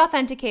 brand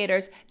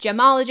authenticators,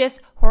 gemologists,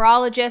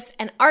 horologists,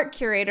 and art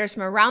curators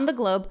from around the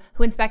globe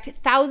who inspect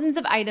thousands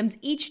of items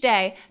each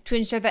day to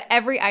ensure that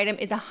every item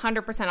is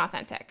 100%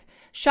 authentic.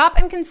 Shop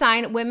and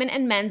consign women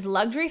and men's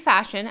luxury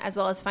fashion, as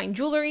well as fine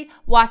jewelry,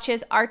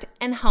 watches, art,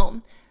 and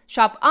home.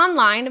 Shop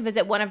online,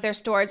 visit one of their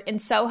stores in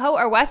Soho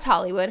or West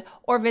Hollywood,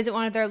 or visit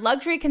one of their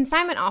luxury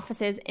consignment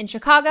offices in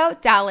Chicago,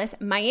 Dallas,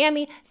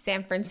 Miami,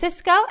 San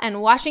Francisco,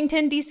 and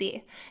Washington,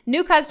 D.C.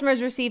 New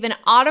customers receive an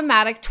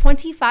automatic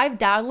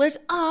 $25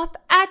 off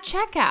at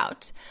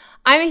checkout.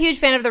 I'm a huge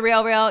fan of The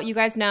RealReal. You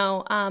guys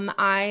know I'm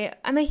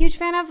a huge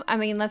fan of,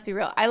 let's be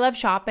real. I love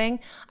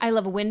shopping. I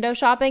love window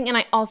shopping. And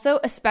I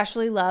also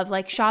especially love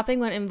like shopping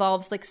when it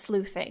involves like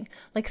sleuthing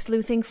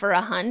for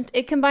a hunt.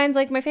 It combines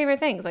like my favorite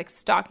things, like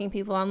stalking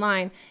people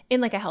online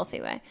in like a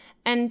healthy way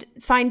and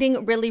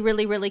finding really,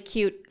 really, really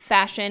cute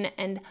fashion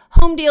and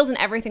home deals and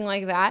everything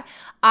like that.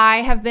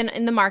 I have been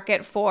in the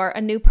market for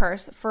a new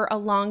purse for a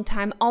long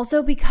time,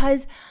 also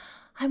because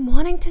I'm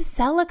wanting to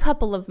sell a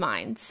couple of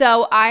mine.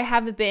 So I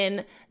have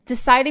been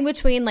deciding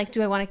between like,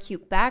 do I want a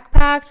cute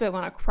backpack? Do I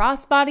want a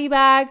crossbody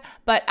bag?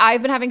 But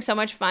I've been having so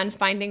much fun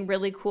finding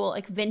really cool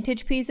like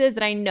vintage pieces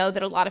that I know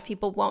that a lot of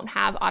people won't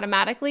have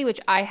automatically, which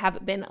I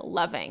have been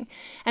loving.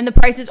 And the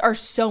prices are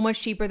so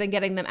much cheaper than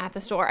getting them at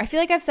the store. I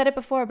feel like I've said it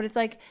before, but it's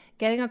like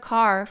getting a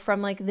car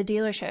from like the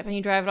dealership and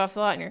you drive it off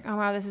the lot and you're like, oh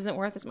wow, this isn't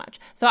worth as much.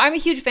 So I'm a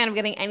huge fan of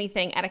getting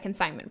anything at a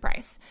consignment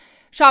price.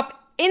 Shop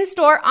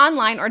in-store,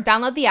 online, or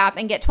download the app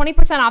and get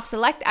 20% off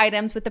select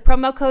items with the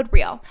promo code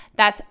REAL.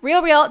 That's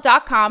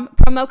realreal.com,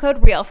 promo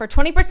code REAL for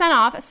 20%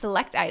 off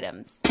select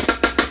items.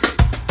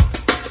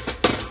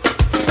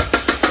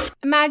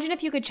 Imagine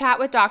if you could chat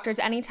with doctors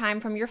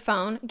anytime from your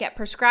phone, get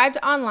prescribed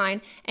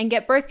online, and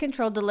get birth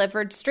control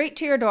delivered straight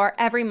to your door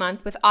every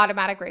month with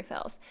automatic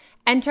refills.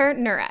 Enter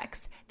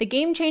Nurex, the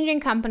game-changing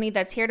company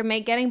that's here to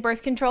make getting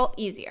birth control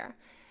easier.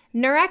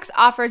 Nurex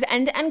offers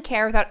end-to-end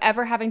care without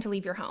ever having to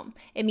leave your home.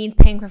 It means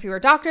paying for fewer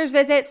doctor's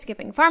visits,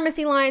 skipping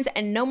pharmacy lines,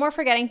 and no more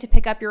forgetting to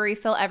pick up your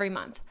refill every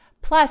month.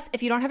 Plus,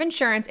 if you don't have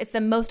insurance, it's the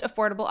most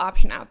affordable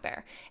option out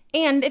there.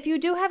 And if you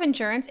do have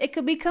insurance, it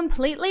could be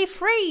completely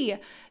free.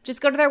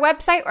 Just go to their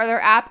website or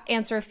their app,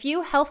 answer a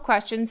few health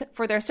questions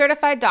for their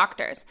certified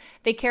doctors.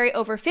 They carry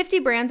over 50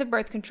 brands of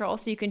birth control,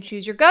 so you can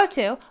choose your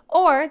go-to,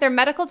 or their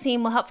medical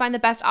team will help find the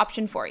best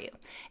option for you.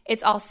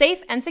 It's all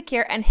safe and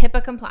secure and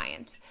HIPAA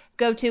compliant.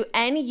 Go to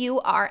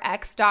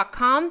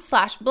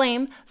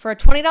NURX.com/blame for a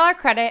 $20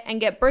 credit and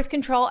get birth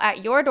control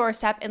at your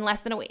doorstep in less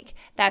than a week.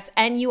 That's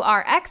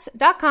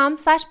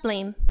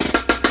NURX.com/blame.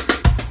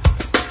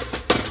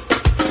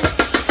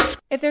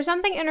 If there's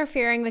something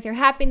interfering with your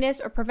happiness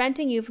or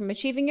preventing you from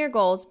achieving your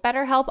goals,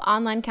 BetterHelp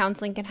Online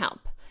Counseling can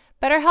help.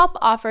 BetterHelp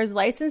offers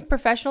licensed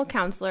professional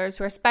counselors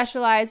who are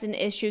specialized in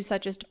issues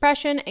such as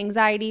depression,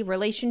 anxiety,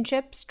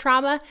 relationships,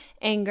 trauma,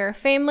 anger,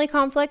 family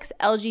conflicts,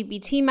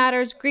 LGBT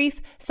matters,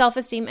 grief,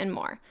 self-esteem, and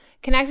more.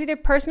 Connect with your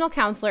personal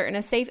counselor in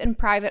a safe and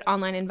private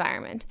online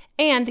environment,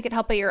 and get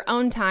help at your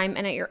own time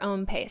and at your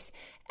own pace.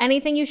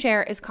 Anything you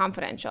share is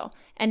confidential,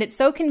 and it's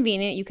so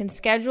convenient you can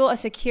schedule a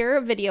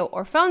secure video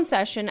or phone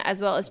session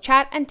as well as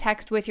chat and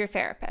text with your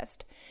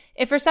therapist.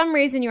 If for some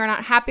reason you are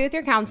not happy with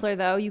your counselor,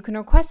 though, you can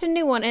request a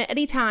new one at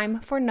any time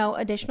for no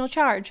additional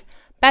charge.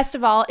 Best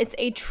of all, it's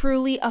a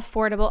truly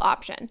affordable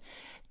option.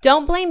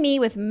 Don't Blame Me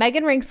with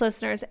Megan Rinks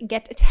listeners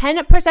get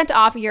 10%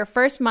 off your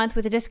first month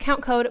with the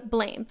discount code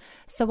BLAME.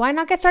 So why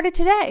not get started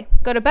today?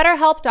 Go to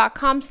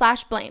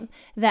betterhelp.com/blame.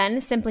 Then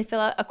simply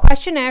fill out a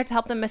questionnaire to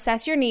help them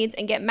assess your needs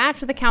and get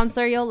matched with a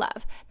counselor you'll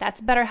love.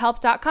 That's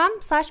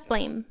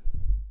betterhelp.com/blame.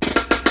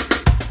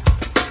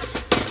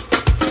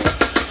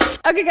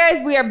 Okay, guys,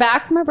 we are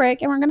back from our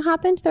break, and we're going to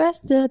hop into the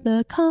rest of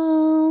the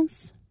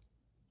calls.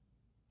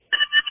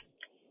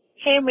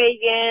 Hey,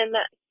 Megan.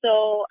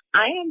 So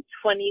I am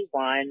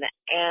 21,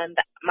 and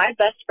my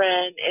best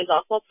friend is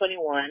also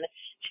 21.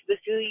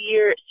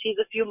 She's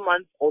a few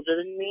months older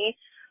than me.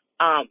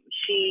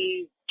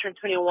 She turned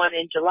 21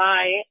 in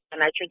July,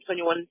 and I turned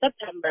 21 in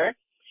September.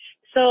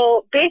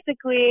 So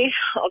basically,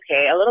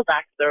 okay, a little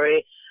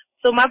backstory.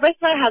 So my best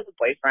friend has a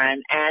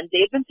boyfriend, and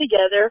they've been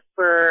together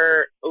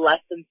for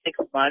less than 6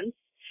 months.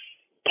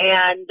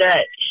 And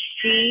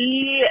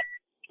she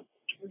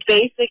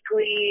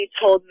basically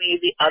told me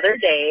the other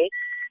day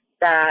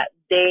that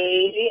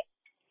they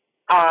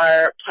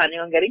are planning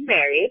on getting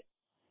married.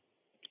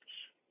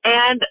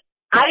 And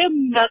I have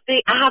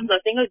nothing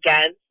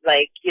against,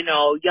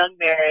 young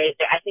marriage.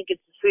 I think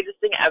it's the sweetest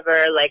thing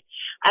ever. Like,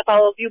 I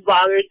follow a few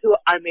bloggers who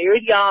are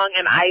married young,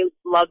 and I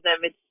love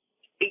them. It's,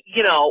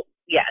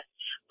 yes.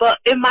 But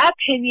in my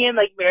opinion,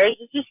 marriage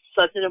is just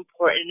such an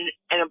important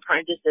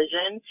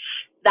decision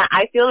that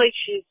I feel like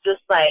she's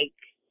just,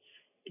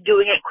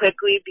 doing it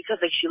quickly because,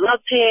 she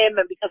loves him,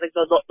 and because,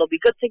 they'll be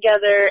good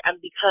together,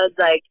 and because,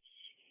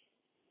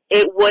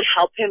 it would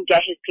help him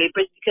get his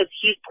papers because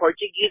he's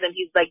Portuguese and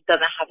he's,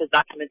 doesn't have his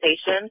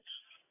documentation.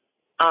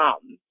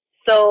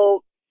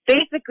 So,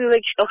 basically,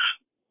 it's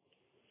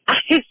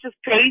just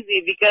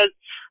crazy because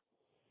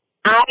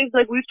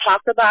we've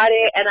talked about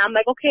it, and I'm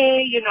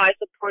okay, I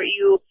support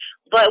you.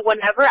 But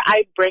whenever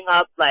I bring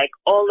up, are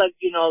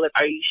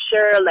you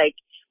sure?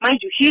 Mind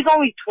you, he's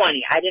only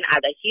 20. I didn't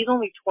add that. He's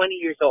only 20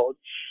 years old.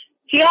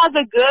 He has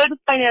a good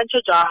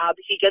financial job.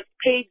 He gets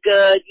paid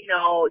good.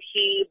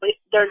 But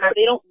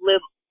they don't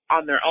live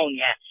on their own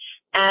yet.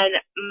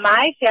 And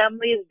my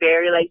family is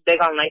very,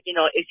 big on,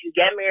 if you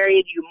get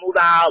married, you move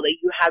out,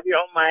 you have your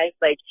own life,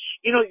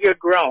 you're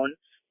grown.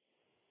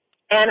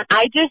 And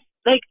I just,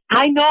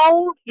 I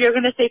know you're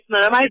going to say it's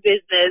none of my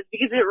business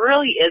because it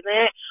really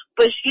isn't,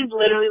 but she's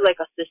literally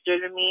a sister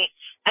to me.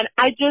 And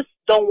I just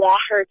don't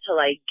want her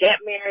to, get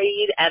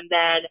married and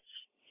then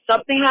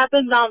something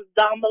happens down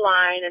the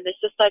line and it's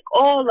just I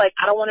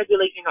don't want to be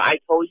I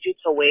told you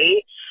to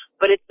wait.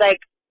 But it's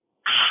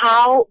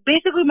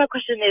basically my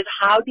question is,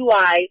 how do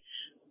I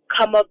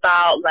come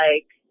about,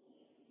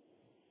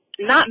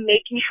 not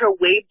making her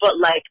wait, but,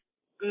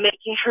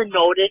 making her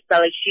notice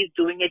that, she's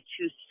doing it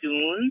too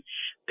soon?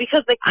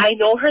 Because, I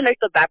know her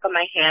the back of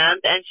my hand,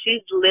 and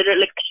she's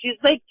literally, she's,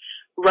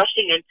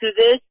 rushing into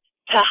this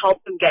to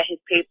help him get his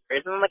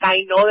papers. And I'm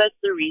I know that's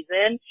the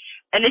reason.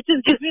 And it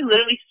just gives me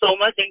literally so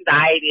much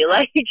anxiety.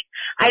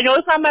 I know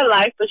it's not my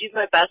life, but she's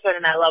my best friend,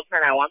 and I love her,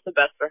 and I want the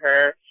best for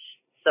her.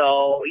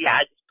 So, yeah,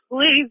 just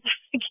please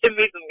give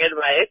me some good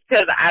advice,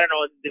 because I don't know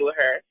what to do with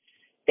her.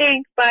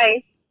 Thanks,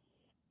 bye.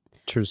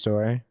 True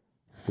story.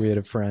 We had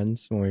a friend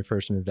when we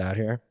first moved out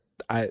here.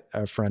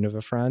 A friend of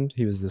a friend.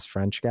 He was this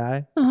French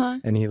guy,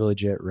 and he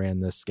legit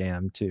ran this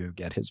scam to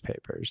get his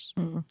papers.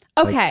 Mm.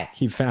 Okay,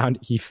 he found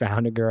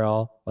a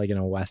girl in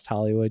a West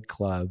Hollywood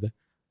club.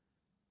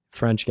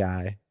 French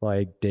guy,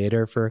 date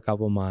her for a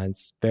couple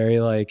months.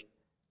 Very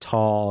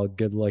tall,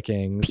 good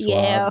looking,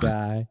 suave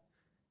guy.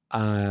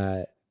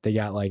 They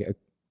got a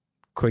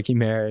quickie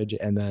marriage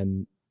and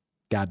then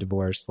got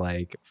divorced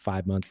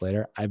 5 months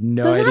later. I have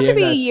no idea. Doesn't it have to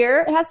be a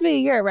year? It has to be a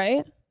year,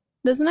 right?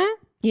 Doesn't it?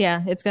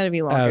 Yeah, it's got to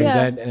be longer.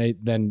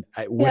 Then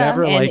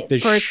whatever, and the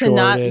for it shortest to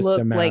not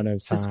look amount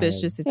of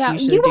suspicious, time.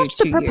 it's usually you watched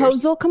the 2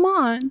 proposal. years. Come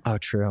on. Oh,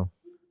 true.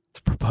 It's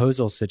a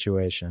proposal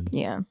situation.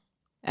 Yeah,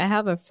 I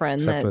have a friend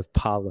Except that with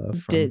Paulo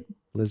from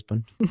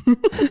Lisbon.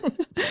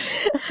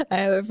 I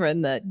have a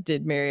friend that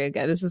did marry a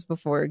guy. This is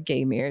before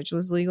gay marriage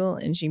was legal,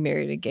 and she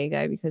married a gay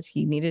guy because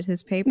he needed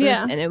his papers.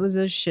 Yeah. And it was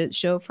a shit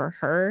show for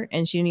her,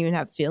 and she didn't even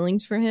have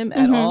feelings for him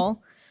at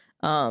all.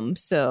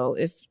 So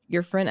if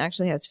your friend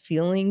actually has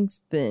feelings,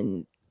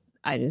 then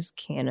I just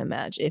can't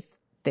imagine. If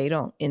they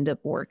don't end up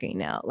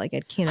working out. Like, I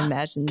can't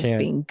imagine this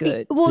being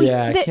good. Well,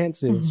 I can't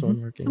see this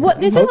one working well,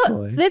 out. this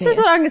is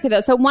what I'm gonna say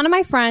though. So one of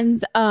my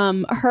friends,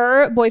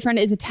 her boyfriend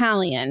is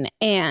Italian,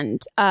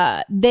 and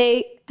her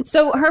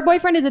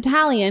boyfriend is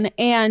Italian,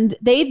 and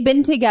they'd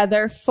been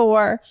together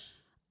for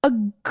a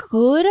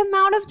good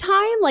amount of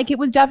time. Like, it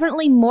was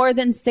definitely more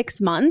than 6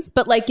 months,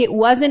 but like it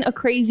wasn't a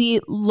crazy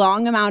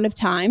long amount of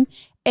time.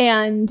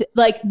 And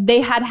like they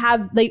had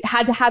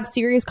to have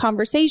serious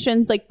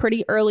conversations like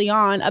pretty early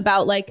on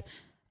about like,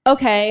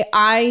 okay,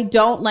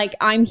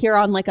 I'm here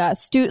on like a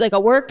student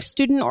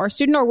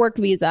or work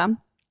visa.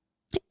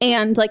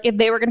 And like, if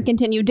they were going to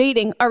continue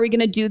dating, are we going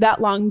to do that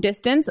long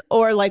distance,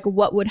 or like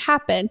what would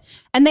happen?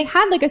 And they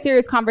had like a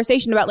serious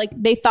conversation about like,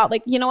 they thought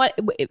like, you know what,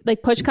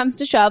 like push comes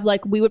to shove,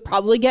 like we would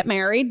probably get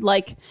married.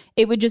 Like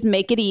it would just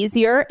make it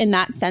easier in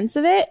that sense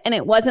of it. And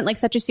it wasn't like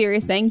such a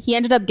serious thing. He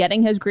ended up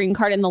getting his green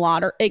card in the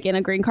lottery, like in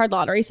a green card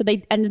lottery. So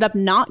they ended up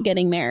not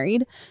getting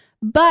married.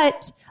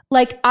 But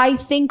like, I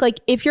think like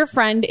if your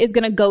friend is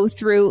going to go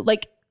through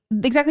like,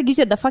 exactly like you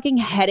said, the fucking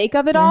headache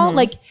of it all,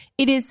 like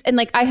it is. And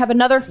like I have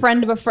another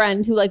friend of a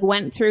friend who like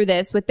went through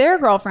this with their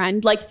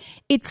girlfriend. Like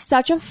it's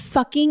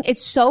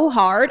so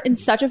hard and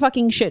such a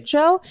fucking shit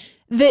show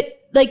that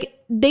like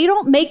they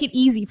don't make it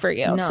easy for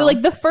you. No. So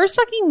like the first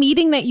fucking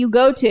meeting that you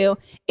go to,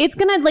 it's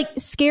gonna like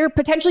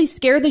potentially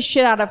scare the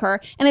shit out of her.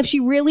 And if she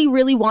really,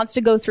 really wants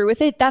to go through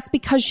with it, that's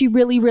because she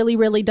really, really,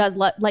 really does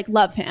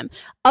love him.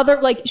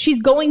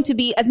 She's going to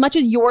be, as much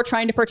as you're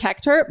trying to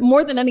protect her,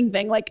 more than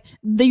anything, like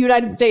the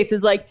United States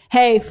is like,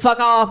 hey, fuck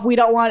off. We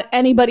don't want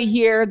anybody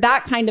here.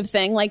 That kind of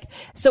thing. Like,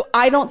 so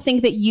I don't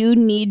think that you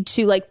need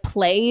to like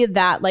play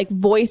that like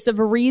voice of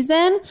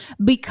reason,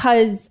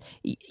 because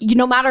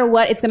no matter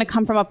what, it's going to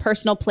come from a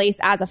personal place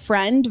as a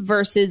friend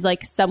versus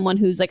like someone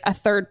who's like a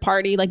third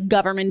party, like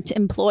government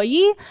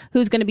employee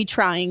who's going to be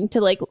trying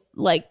to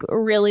like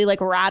really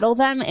like rattle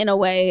them in a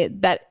way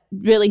that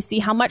really see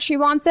how much she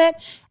wants it.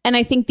 And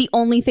I think the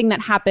only thing that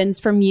happens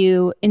from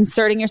you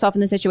inserting yourself in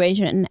the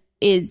situation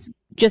is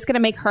just going to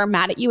make her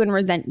mad at you and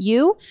resent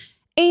you.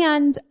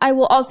 And I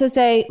will also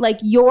say, like,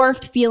 your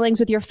feelings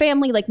with your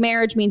family, like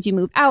marriage means you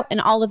move out and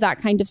all of that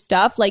kind of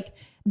stuff. Like,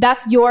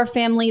 that's your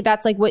family.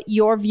 That's like what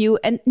your view,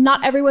 and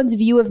not everyone's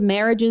view of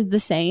marriage is the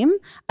same.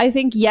 I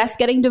think, yes,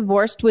 getting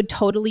divorced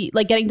totally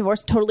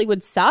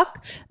would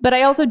suck. But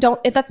I also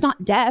if that's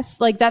not death,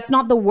 like that's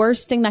not the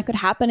worst thing that could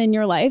happen in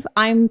your life.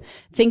 I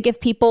think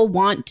if people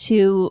want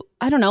to,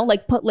 I don't know,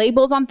 like put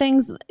labels on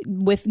things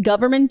with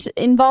government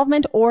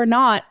involvement or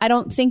not, I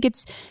don't think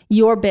it's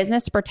your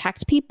business to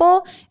protect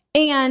people.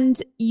 And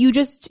you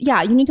just,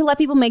 you need to let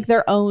people make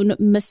their own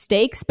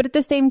mistakes. But at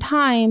the same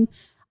time,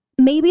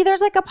 maybe there's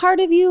like a part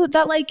of you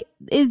that like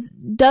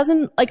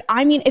doesn't like,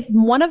 I mean, if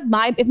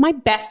my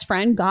best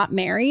friend got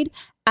married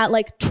at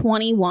like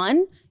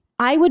 21,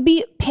 I would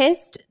be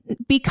pissed,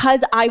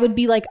 because I would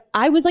be like,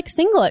 I was like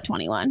single at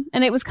 21.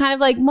 And it was kind of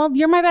like, well,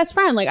 you're my best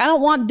friend. Like, I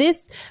don't want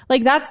this.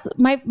 Like, that's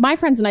my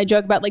friends and I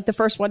joke about like the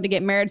first one to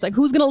get married. It's like,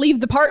 who's going to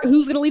leave the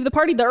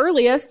party the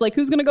earliest? Like,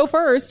 who's going to go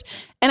first?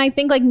 And I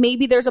think like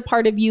maybe there's a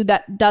part of you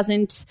that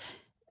doesn't,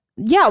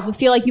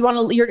 feel like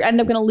you're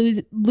end up going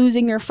to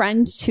losing your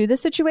friend to the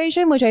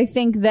situation, which I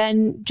think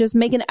then just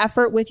make an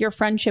effort with your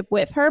friendship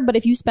with her. But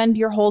if you spend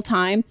your whole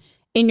time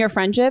in your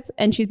friendship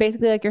and she's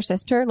basically like your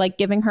sister, like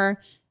giving her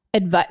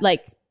advice,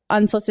 like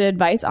unsolicited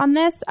advice on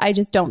this, I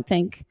just don't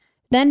think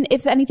then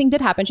if anything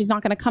did happen, she's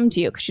not going to come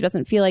to you because she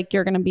doesn't feel like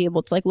you're going to be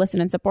able to like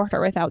listen and support her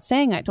without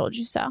saying, I told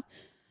you so.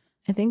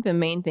 I think the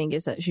main thing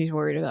is that she's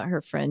worried about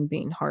her friend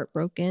being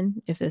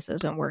heartbroken if this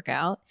doesn't work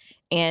out.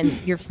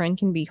 And your friend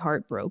can be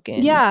heartbroken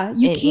in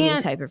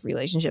any type of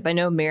relationship. I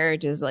know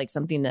marriage is like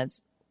something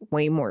that's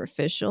way more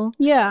official.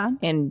 Yeah.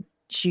 And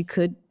she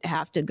could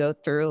have to go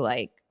through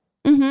like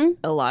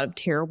a lot of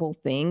terrible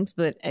things,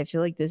 but I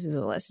feel like this is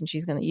a lesson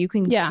you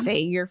can say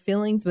your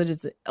feelings, but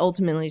it's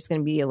ultimately it's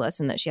going to be a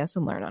lesson that she has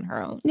to learn on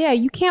her own. Yeah,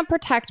 you can't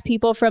protect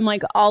people from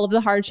like all of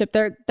the hardship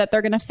that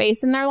they're going to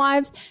face in their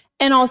lives.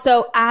 And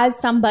also, as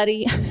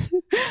somebody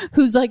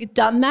who's like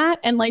done that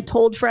and like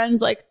told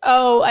friends like,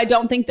 oh, I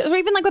don't think this, or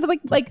even like with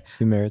like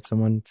you married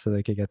someone so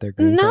they could get their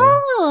green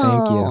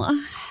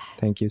card.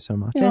 Thank you so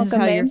much. This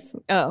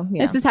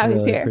is how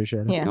he's here.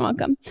 Appreciate it. Yeah, you're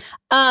welcome.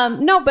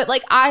 No, but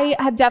like I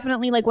have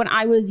definitely like when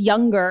I was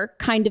younger,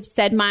 kind of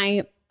said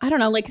my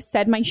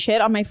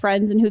shit on my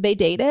friends and who they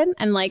dated.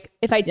 And like,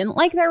 if I didn't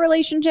like their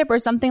relationship or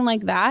something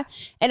like that.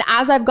 And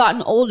as I've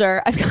gotten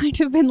older, I've kind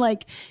of been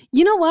like,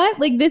 you know what?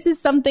 Like, this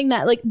is something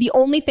that like the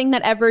only thing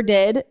that ever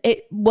did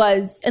it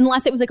was,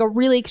 unless it was like a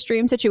really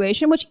extreme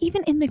situation, which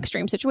even in the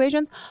extreme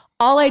situations,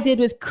 all I did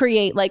was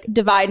create like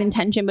divide and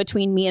tension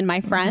between me and my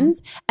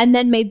friends, and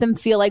then made them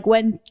feel like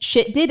when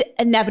shit did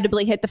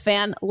inevitably hit the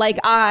fan, like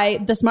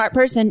I, the smart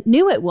person,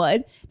 knew it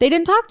would, they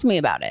didn't talk to me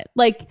about it.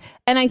 Like,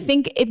 and I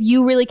think if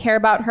you really care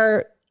about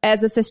her,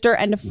 as a sister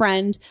and a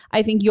friend,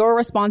 I think your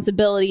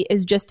responsibility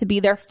is just to be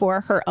there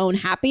for her own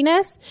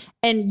happiness.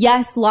 And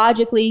yes,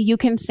 logically, you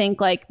can think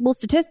like, well,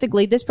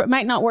 statistically, this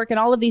might not work and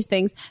all of these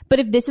things. But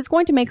if this is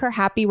going to make her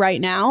happy right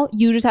now,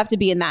 you just have to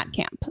be in that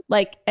camp,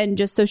 like, and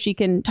just so she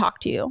can talk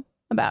to you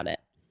about it.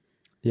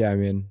 Yeah, I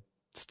mean,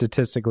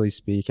 statistically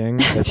speaking,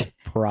 it's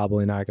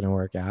probably not going to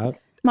work out.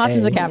 Mott's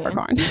is a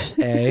Capricorn.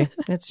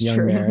 It's young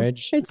true.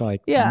 Marriage, it's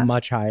like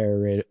much higher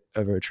rate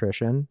of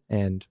attrition,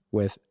 and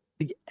with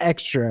the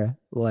extra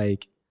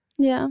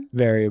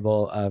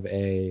variable of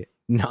a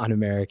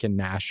non-American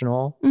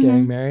national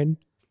getting married.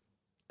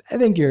 I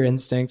think your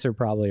instincts are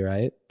probably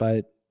right,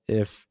 but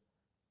if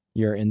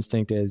your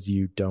instinct is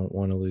you don't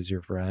want to lose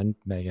your friend,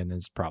 Megan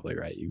is probably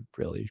right. You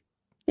really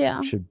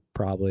should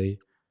probably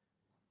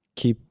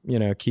keep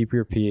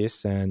your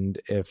peace, and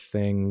if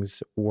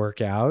things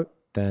work out,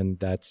 then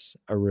that's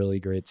a really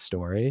great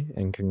story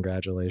and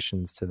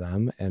congratulations to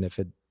them. And if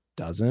it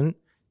doesn't,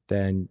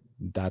 then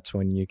that's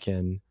when you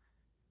can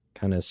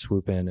kind of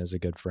swoop in as a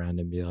good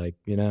friend and be like,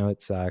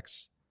 it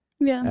sucks.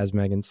 Yeah. As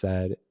Megan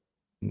said,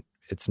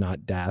 it's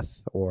not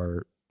death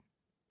or,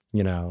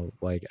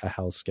 like a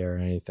health scare or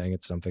anything.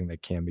 It's something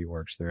that can be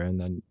worked through.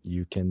 And then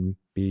you can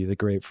be the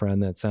great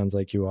friend that sounds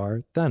like you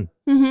are then.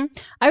 Mm-hmm.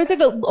 I would say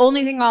the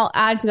only thing I'll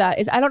add to that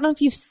is I don't know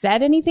if you've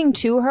said anything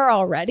to her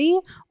already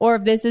or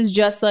if this is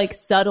just like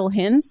subtle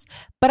hints,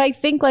 but I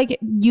think like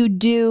you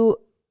do,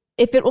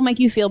 if it will make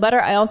you feel better,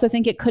 I also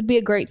think it could be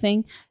a great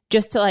thing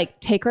just to like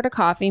take her to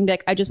coffee and be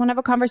like, I just want to have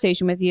a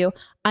conversation with you.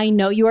 I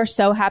know you are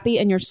so happy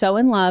and you're so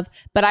in love,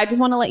 but I just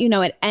want to let you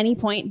know at any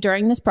point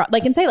during this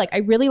and say like, I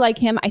really like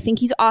him. I think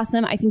he's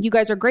awesome. I think you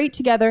guys are great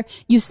together.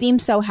 You seem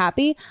so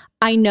happy.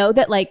 I know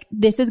that like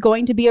this is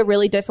going to be a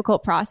really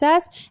difficult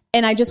process.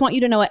 And I just want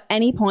you to know at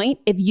any point,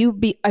 if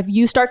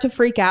you start to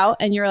freak out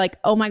and you're like,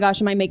 oh my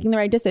gosh, am I making the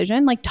right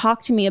decision? Like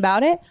talk to me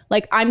about it.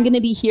 Like I'm going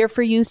to be here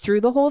for you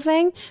through the whole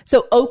thing.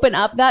 So open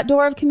up that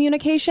door of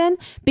communication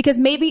because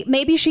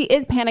maybe she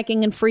is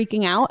panicking and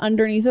freaking out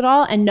underneath it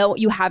all and no,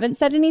 you haven't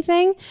said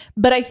anything.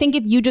 But I think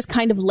if you just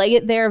kind of lay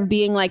it there of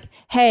being like,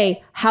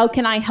 hey, how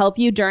can I help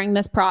you during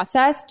this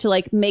process to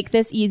like make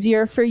this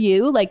easier for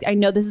you? Like, I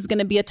know this is going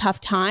to be a tough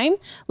time.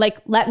 Like,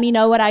 let me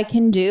know what I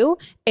can do.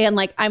 And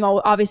like, I'm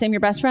your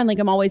best friend. Like,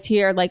 I'm always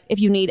here. Like, if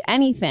you need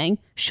anything,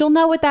 she'll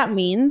know what that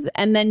means.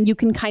 And then you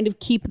can kind of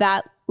keep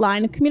that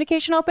line of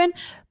communication open.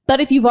 But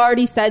if you've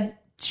already said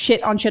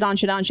shit on shit on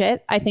shit on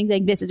shit, I think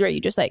like this is where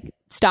you just like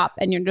stop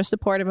and you're just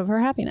supportive of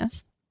her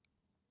happiness.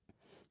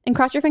 And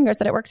cross your fingers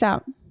that it works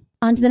out.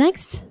 On to the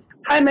next.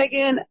 Hi,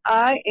 Megan.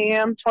 I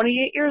am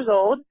 28 years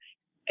old,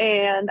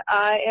 and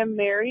I am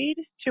married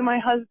to my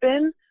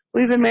husband.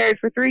 We've been married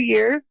for 3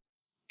 years,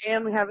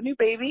 and we have a new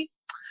baby.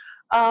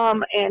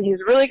 And he's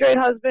a really great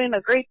husband,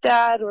 a great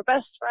dad. We're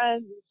best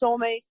friends and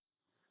soulmates.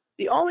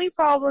 The only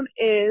problem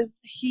is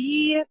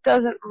he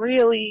doesn't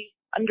really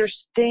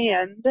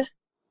understand,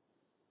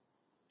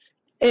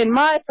 in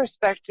my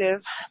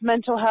perspective,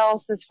 mental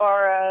health as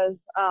far as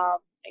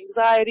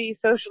anxiety,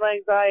 social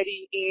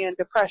anxiety, and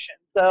depression.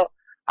 So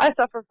I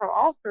suffer from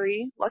all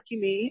three. Lucky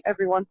me,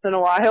 every once in a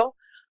while.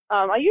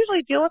 I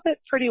usually deal with it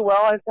pretty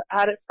well. I've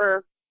had it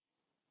for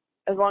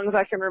as long as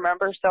I can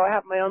remember, so I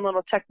have my own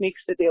little techniques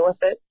to deal with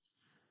it.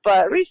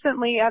 But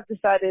recently I've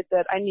decided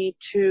that I need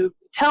to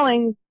be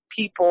telling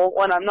people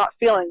when I'm not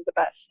feeling the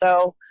best.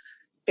 So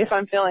if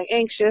I'm feeling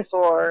anxious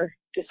or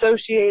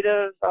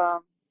dissociative,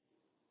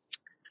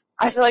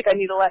 I feel like I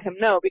need to let him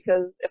know,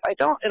 because if I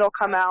don't, it'll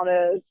come out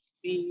as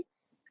me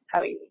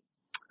having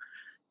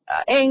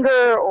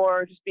anger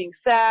or just being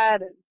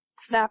sad and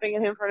snapping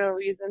at him for no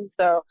reason.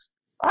 So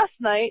last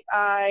night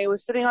I was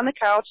sitting on the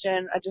couch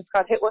and I just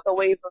got hit with a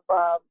wave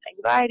of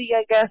anxiety,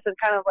 I guess, and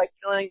kind of like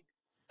feeling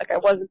like I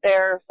wasn't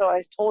there. So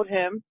I told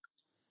him,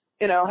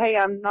 hey,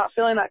 I'm not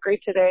feeling that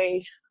great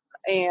today,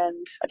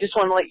 and I just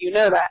want to let you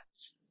know that.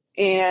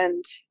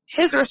 And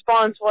his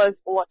response was,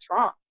 well, what's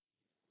wrong?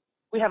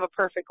 We have a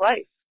perfect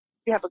life.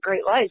 We have a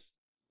great life.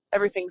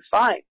 Everything's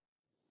fine.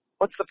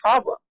 What's the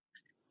problem?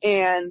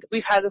 And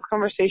we've had this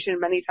conversation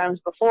many times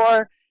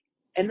before,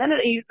 and then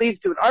it leads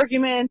to an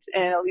argument,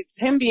 and it leads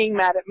to him being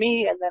mad at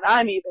me, and then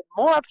I'm even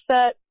more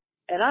upset,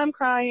 and I'm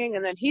crying,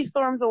 and then he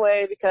storms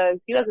away because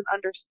he doesn't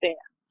understand.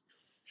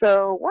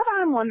 So what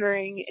I'm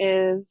wondering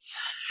is,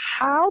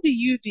 how do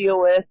you deal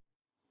with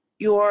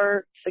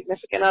your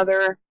significant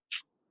other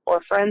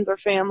or friends or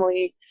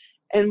family,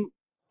 and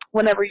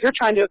whenever you're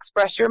trying to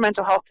express your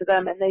mental health to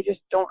them and they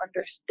just don't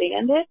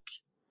understand it?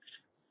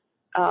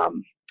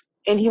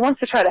 And he wants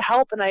to try to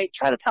help, and I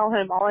try to tell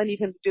him all I need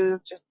him to do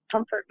is just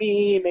comfort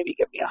me, maybe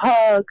give me a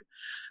hug,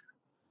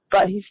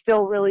 but he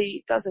still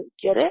really doesn't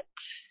get it.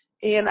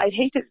 And I'd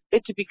hate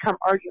it to become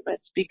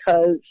arguments,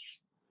 because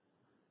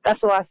that's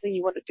the last thing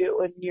you want to do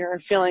when you're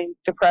feeling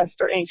depressed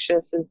or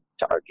anxious, is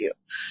to argue.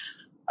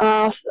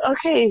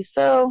 Okay,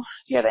 so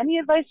if you have any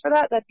advice for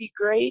that, that'd be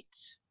great.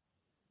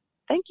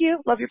 Thank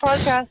you. Love your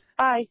podcast.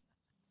 Bye.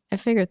 I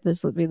figured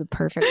this would be the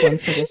perfect one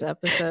for this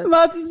episode.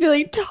 Mott's is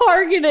feeling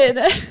targeted.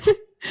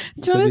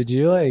 So did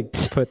you like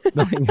put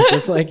like is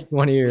this like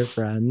one of your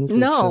friends?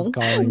 No. Just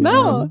calling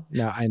No. them?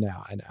 No, I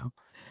know.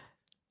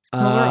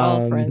 Well, we're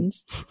all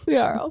friends. We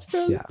are all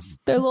friends. Yeah.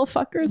 They're little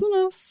fuckers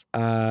in us.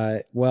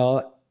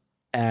 Well,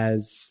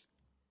 as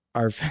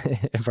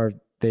if our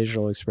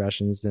facial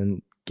expressions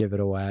didn't give it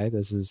away,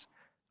 this is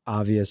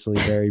obviously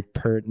very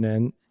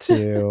pertinent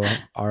to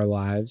our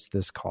lives,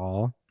 this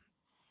call.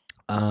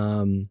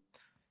 I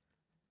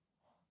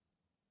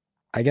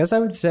guess I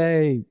would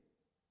say,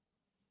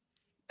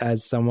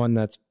 as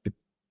someone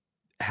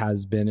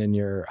has been in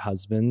your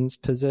husband's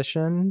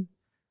position,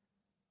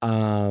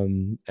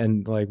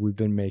 and like we've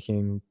been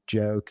making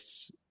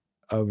jokes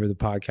over the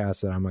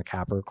podcast that I'm a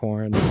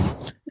Capricorn.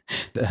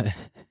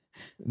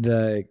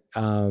 the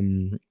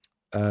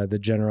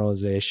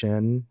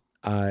generalization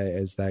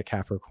is that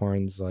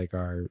Capricorns like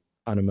are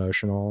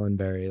unemotional and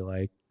very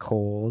like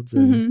cold,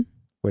 and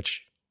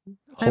which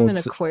I'm an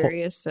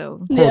Aquarius,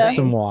 so holds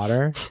some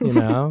water, you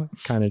know,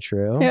 kind of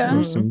true. Yeah.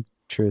 There's some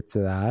truth to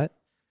that.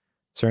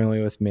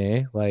 Certainly with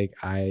me, like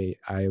I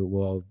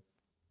will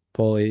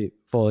fully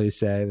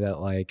say that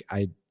like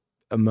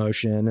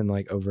emotion and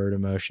like overt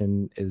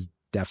emotion is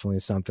definitely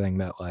something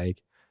that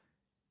like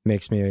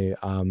makes me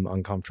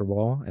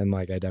uncomfortable, and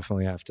like I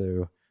definitely have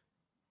to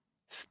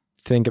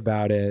think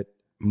about it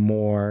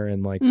more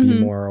and like be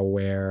more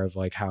aware of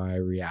like how I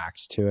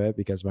react to it,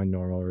 because my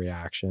normal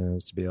reaction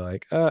is to be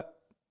like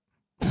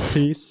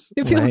peace.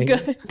 It feels like,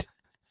 good.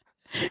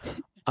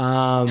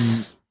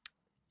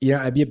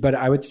 Yeah, but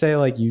I would say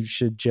like you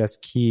should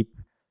just you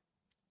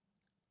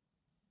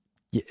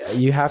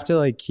have to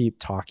like keep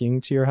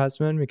talking to your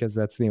husband, because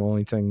that's the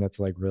only thing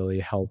that's like really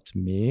helped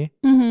me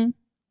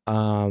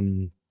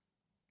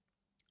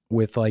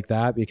with like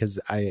that, because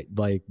I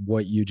like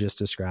what you just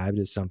described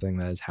is something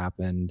that has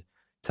happened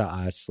to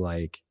us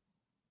like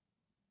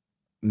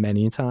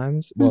many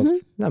times. Well,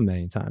 not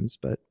many times,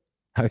 but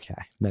okay,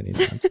 many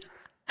times.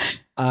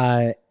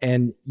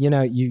 And you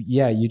know,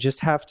 you just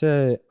have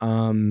to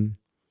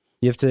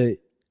you have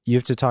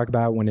to talk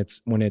about when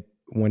it's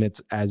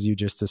as you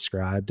just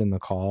described in the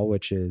call,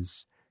 which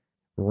is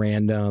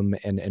random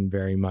and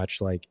very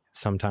much like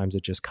sometimes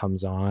it just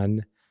comes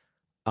on,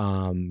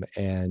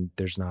 and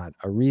there's not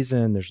a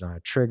reason, there's not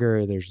a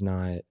trigger, there's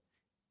not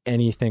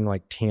anything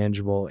like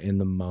tangible in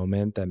the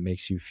moment that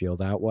makes you feel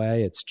that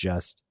way. It's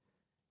just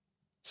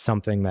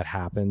something that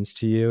happens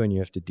to you and you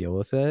have to deal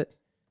with it.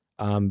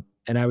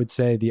 And I would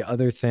say the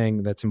other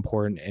thing that's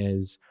important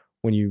is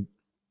when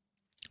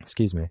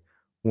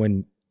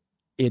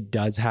it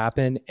does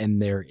happen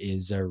and there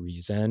is a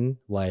reason,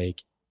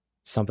 like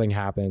something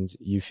happens,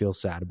 you feel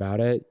sad about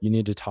it, you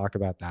need to talk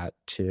about that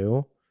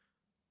too.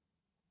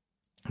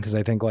 Because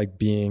I think like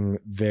being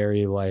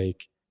very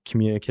like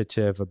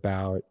communicative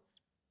about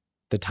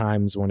the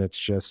times when it's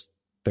just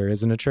there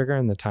isn't a trigger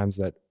and the times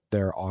that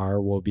there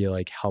are will be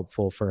like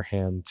helpful for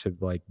him to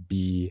like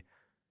be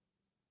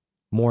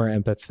more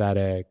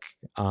empathetic,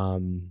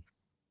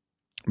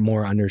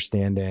 more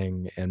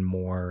understanding, and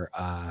more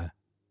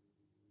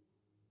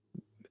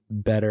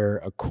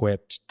better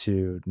equipped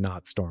to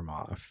not storm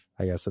off,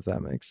 I guess, if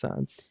that makes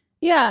sense.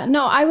 Yeah,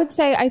 no, I would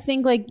say, I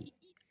think like,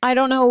 I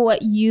don't know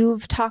what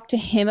you've talked to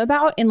him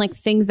about and like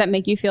things that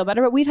make you feel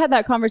better, but we've had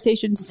that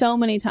conversation so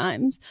many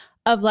times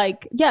of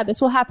like, yeah,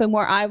 this will happen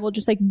where I will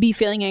just like be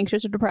feeling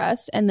anxious or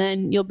depressed. And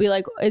then you'll be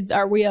like,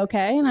 are we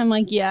okay? And I'm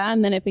like, yeah.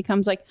 And then it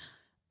becomes like,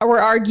 we're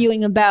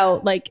arguing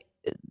about like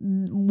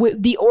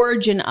the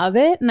origin of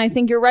it. And I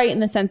think you're right in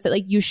the sense that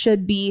like you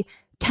should be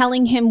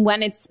telling him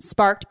when it's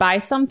sparked by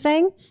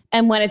something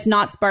and when it's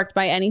not sparked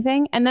by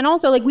anything. And then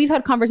also like we've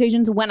had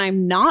conversations when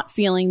I'm not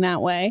feeling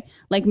that way,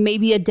 like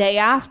maybe a day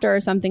after or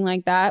something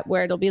like that,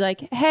 where it'll be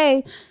like,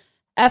 hey,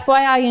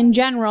 FYI in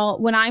general,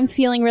 when I'm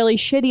feeling really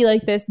shitty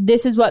like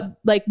this is what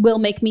like will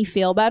make me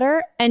feel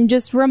better, and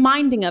just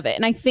reminding of it.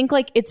 And I think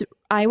like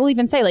I will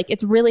even say like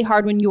it's really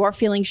hard when you're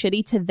feeling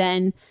shitty to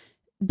then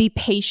be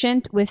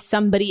patient with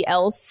somebody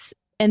else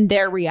and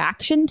their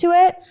reaction to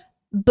it.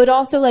 But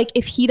also like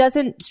if he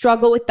doesn't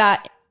struggle with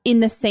that in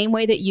the same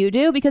way that you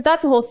do, because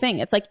that's the whole thing.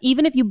 It's like,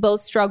 even if you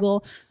both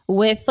struggle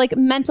with like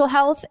mental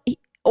health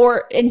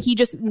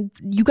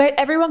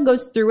everyone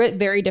goes through it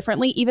very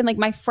differently. Even like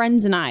my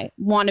friends and I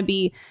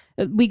we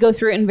go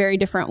through it in very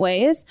different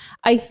ways.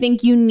 I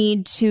think you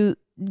need to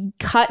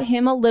cut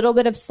him a little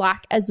bit of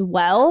slack as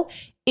well,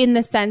 in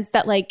the sense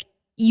that like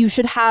you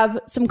should have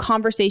some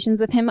conversations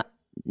with him,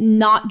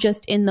 not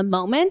just in the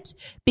moment,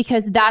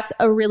 because that's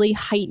a really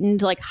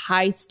heightened, like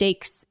high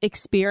stakes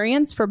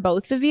experience for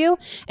both of you.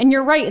 And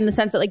you're right in the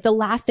sense that like the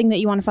last thing that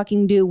you want to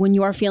fucking do when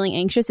you are feeling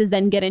anxious is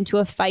then get into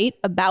a fight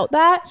about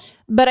that.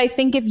 But I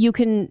think if you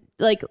can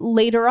like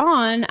later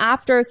on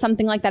after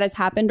something like that has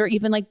happened, or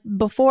even like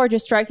before,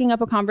 just striking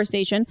up a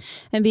conversation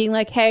and being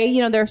like, hey,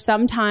 you know, there are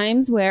some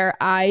times where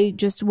I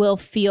just will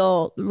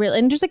feel real,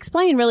 and just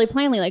explain really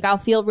plainly, like I'll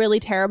feel really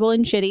terrible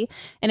and shitty,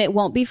 and it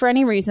won't be for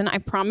any reason. I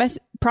promise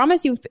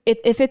you,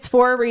 if it's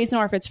for a reason,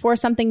 or if it's for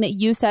something that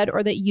you said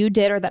or that you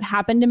did or that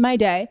happened in my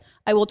day,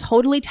 I will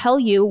totally tell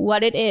you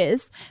what it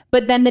is.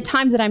 But then the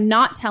times that I'm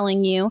not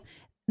telling you,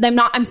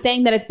 I'm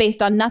saying that it's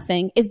based on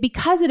nothing is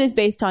because it is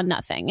based on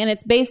nothing. And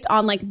it's based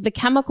on like the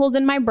chemicals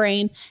in my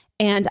brain.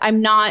 And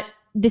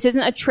this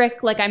isn't a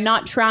trick. Like I'm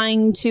not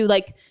trying to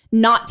like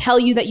not tell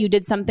you that you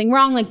did something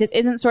wrong. Like this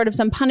isn't sort of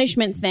some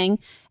punishment thing.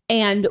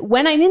 And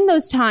when I'm in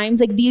those times,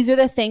 like these are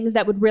the things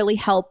that would really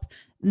help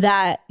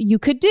that you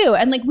could do.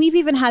 And like we've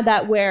even had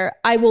that where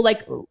I will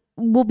like,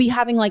 we'll be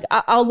having like,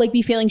 I'll like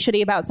be feeling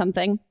shitty about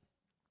something.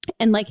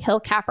 And like he'll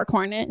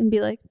Capricorn it and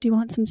be like, do you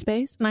want some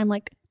space? And I'm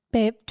like,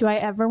 babe, do I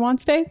ever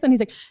want space? And he's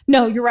like,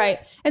 no, you're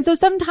right. And so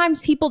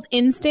sometimes people's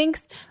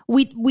instincts,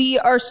 we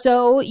are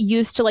so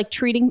used to like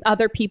treating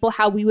other people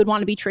how we would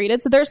want to be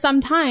treated. So there's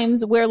some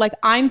times where like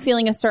I'm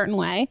feeling a certain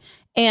way.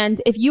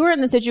 And if you were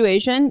in the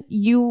situation,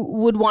 you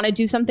would want to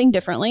do something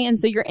differently. And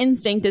so your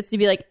instinct is to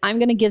be like, I'm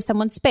going to give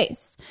someone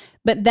space.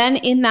 But then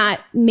in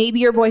that, maybe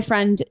your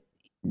boyfriend,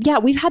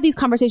 we've had these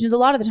conversations a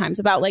lot of the times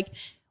about like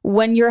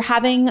when you're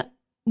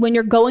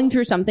going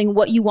through something,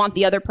 what you want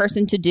the other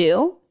person to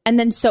do. And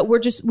then so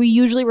we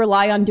usually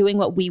rely on doing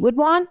what we would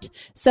want.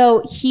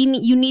 So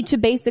you need to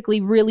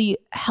basically really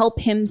help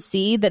him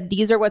see that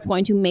these are what's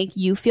going to make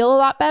you feel a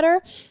lot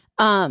better.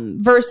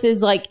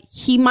 Versus like,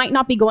 he might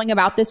not be going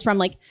about this from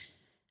like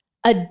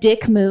a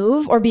dick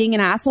move or being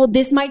an asshole.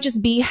 This might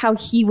just be how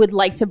he would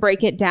like to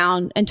break it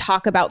down and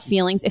talk about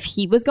feelings if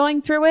he was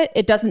going through it.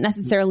 It doesn't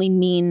necessarily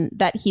mean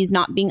that he's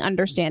not being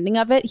understanding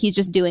of it. He's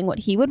just doing what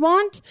he would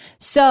want.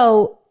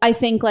 So I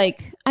think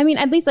like, I mean,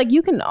 at least like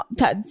you can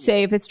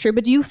say if it's true,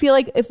 but do you feel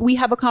like if we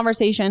have a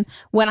conversation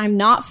when I'm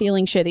not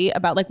feeling shitty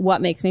about like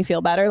what makes me feel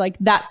better, like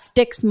that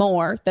sticks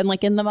more than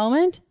like in the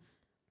moment?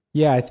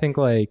 Yeah, I think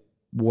like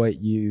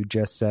what you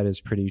just said is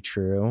pretty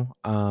true.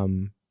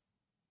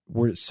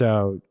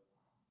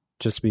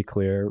 Just to be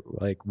clear,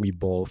 like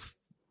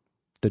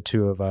the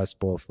two of us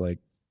both like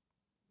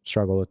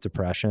struggle with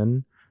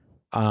depression.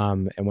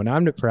 And when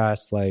I'm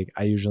depressed, like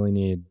I usually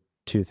need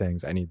two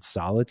things. I need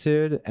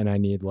solitude and I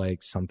need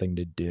like something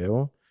to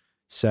do.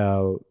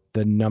 So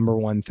the number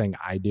one thing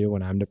I do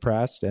when I'm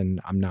depressed and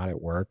I'm not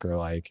at work or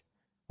like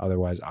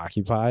otherwise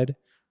occupied,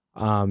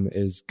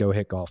 is go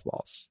hit golf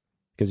balls.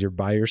 Because you're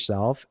by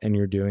yourself and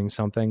you're doing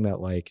something that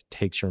like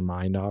takes your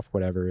mind off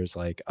whatever is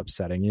like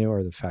upsetting you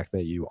or the fact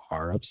that you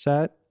are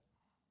upset.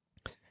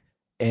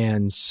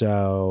 And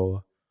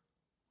so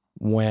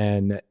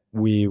when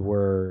we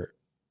were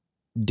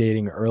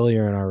dating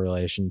earlier in our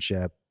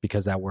relationship,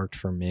 because that worked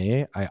for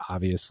me,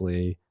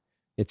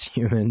 it's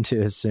human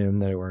to assume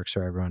that it works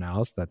for everyone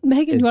else. That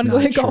Megan, you want to go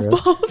hit golf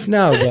balls?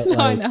 No, but no, like,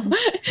 I know.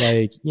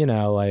 like, you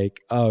know,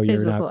 like, oh,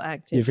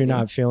 if you're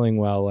not feeling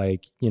well,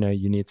 like, you know,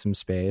 you need some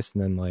space.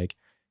 And then like,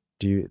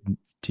 do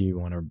you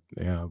want to,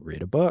 you know,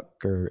 read a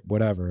book or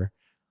whatever?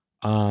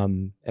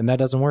 And that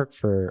doesn't work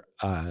for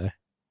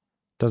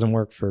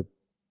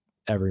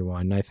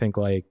everyone. I think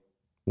like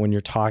when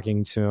you're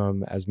talking to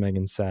him, as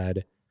Megan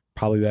said,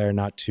 probably better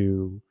not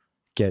to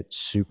get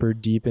super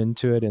deep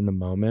into it in the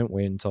moment.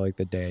 Wait until like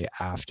the day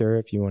after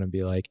if you want to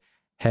be like,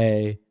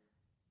 hey,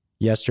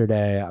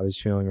 yesterday I was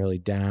feeling really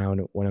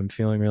down. When I'm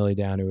feeling really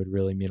down, it would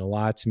really mean a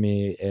lot to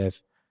me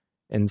if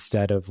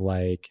instead of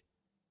like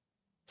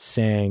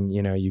saying,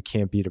 you know, you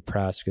can't be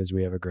depressed because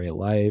we have a great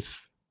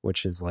life,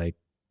 which is like,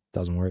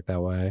 doesn't work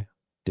that way,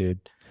 dude.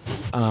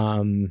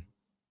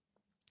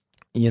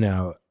 You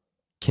know,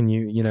 can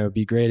you know,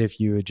 be great if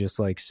you would just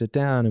like sit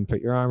down and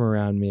put your arm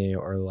around me,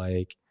 or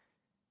like,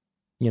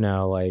 you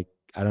know, like,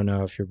 I don't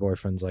know if your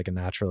boyfriend's like a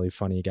naturally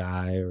funny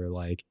guy, or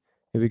like,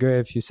 it'd be great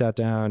if you sat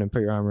down and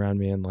put your arm around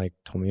me and like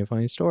told me a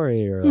funny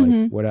story or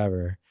like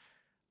whatever.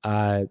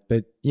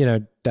 But you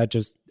know, that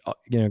just,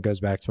 you know, goes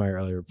back to my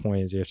earlier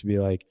point is you have to be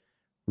like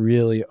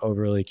really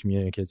overly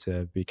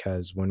communicative,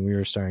 because when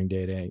we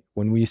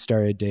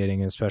started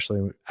dating,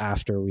 especially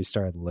after we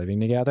started living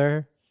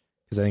together,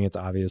 because I think it's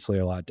obviously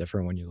a lot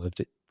different when you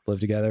live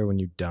together. When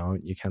you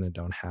don't, you kind of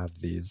don't have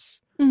these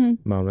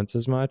moments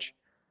as much.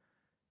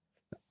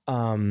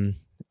 You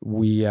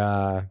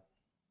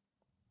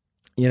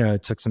know,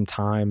 it took some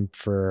time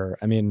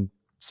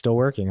still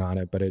working on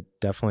it, but it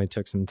definitely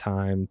took some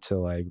time to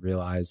like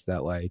realize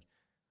that like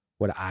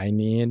what I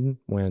need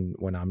when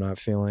I'm not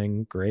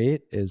feeling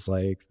great is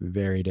like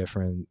very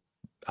different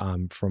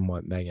from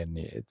what Megan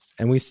needs.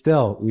 And we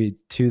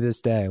to this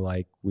day,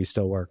 like we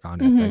still work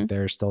on it. Like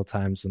there are still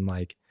times when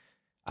like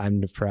I'm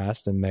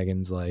depressed and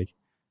Megan's like,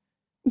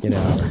 you know,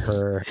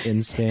 her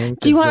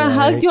instinct. Do you want to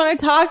hug? Do you want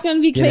to talk? Do you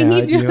want to be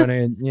clingy? Do you want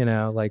to, you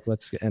know, like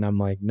and I'm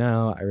like,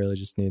 no, I really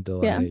just need to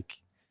like,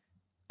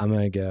 I'm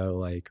going to go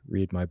like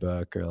read my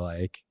book or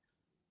like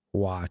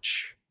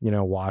watch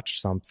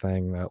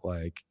something that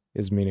like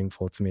is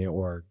meaningful to me,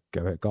 or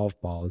go hit golf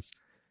balls.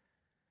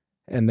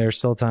 And there's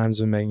still times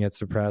when Megan gets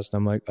depressed.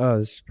 I'm like, oh,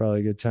 this is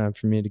probably a good time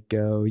for me to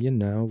go, you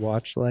know,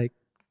 watch like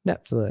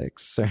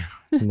Netflix or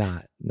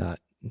not.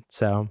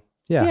 So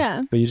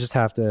yeah. But you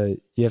have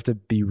to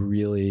be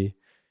really,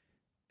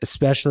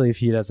 especially if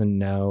he doesn't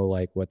know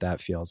like what that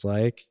feels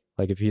like.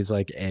 Like if he's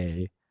like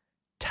a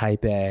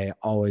type A,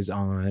 always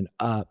on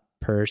up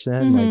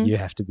person, like you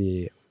have to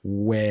be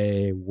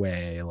way,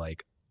 way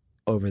like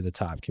over the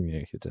top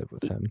communicative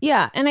with him.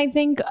 Yeah. And I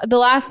think the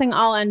last thing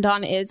I'll end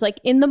on is like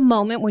in the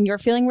moment when you're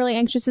feeling really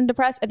anxious and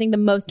depressed, I think the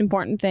most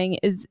important thing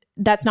is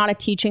that's not a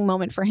teaching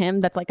moment for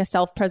him. That's like a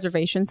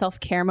self-preservation,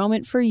 self-care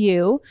moment for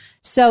you.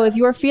 So if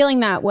you're feeling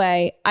that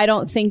way, I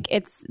don't think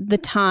it's the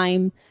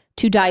time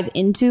to dive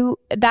into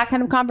that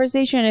kind of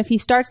conversation. And if he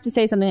starts to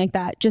say something like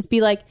that, just be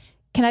like,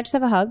 can I just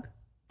have a hug?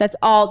 That's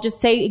all.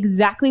 Just say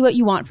exactly what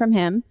you want from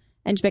him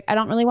and just be like, I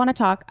don't really want to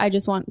talk.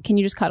 Can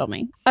you just cuddle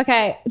me?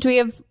 Okay.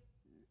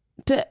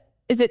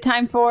 Is it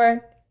time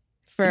for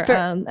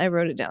I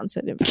wrote it down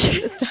so I didn't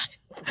forget this time.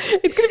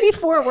 It's going to be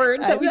 4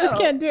 words that we just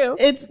can't do.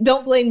 It's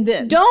don't blame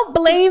them. Don't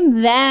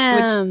blame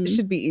them. Which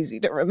should be easy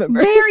to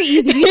remember. Very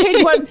easy. You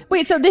change one.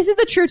 Wait, so this is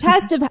the true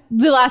test of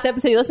the last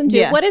episode you listened to.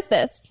 Yeah. What is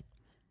this?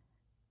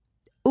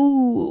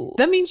 Ooh.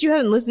 That means you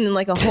haven't listened in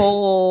like a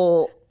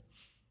whole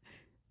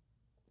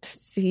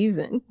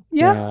season.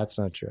 Yeah. No, that's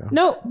not true.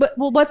 No, but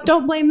what's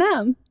don't blame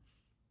them?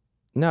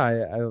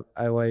 No,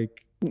 I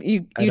like...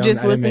 You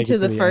just listen to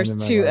the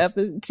first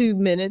 2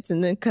 minutes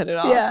and then cut it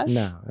off. Yeah.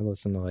 No, I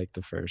listen to like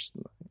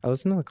I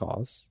listen to the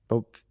calls.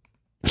 Oh.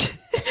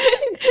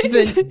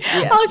 Yes.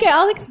 Okay,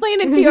 I'll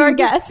explain it to your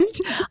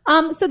guest.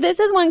 So this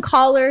is when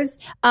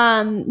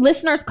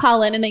listeners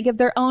call in and they give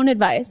their own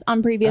advice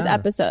on previous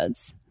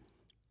episodes.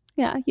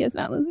 Yeah, he has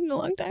not listened in a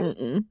long time.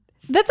 Mm-mm.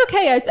 That's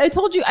okay. I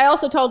told you. I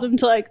also told him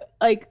to like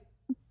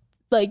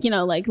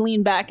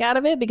lean back out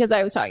of it because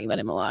I was talking about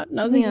him a lot, and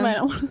I was like, I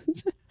don't want to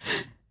listen.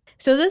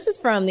 So this is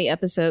from the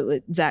episode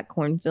with Zach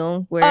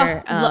Cornfield,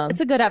 where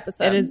it's a good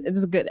episode.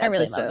 It's a good episode. I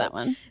really love that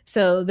one.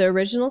 So the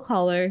original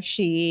caller,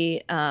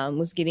 she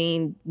was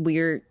getting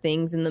weird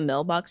things in the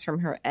mailbox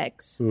from her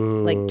ex,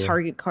 like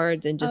Target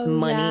cards and just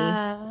money.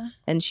 Yeah.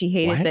 And she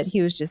hated that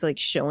he was just like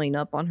showing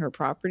up on her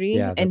property.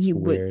 Yeah, that's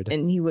weird.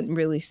 And he wouldn't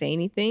really say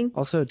anything.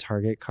 Also,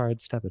 Target card,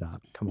 step it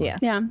up. Come on.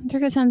 Yeah, they're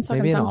gonna send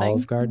maybe an something.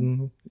 Olive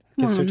Garden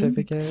gift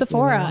certificate.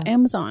 Sephora,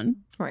 Amazon.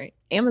 Right.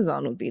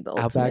 Amazon would be the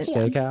ultimate.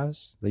 Outback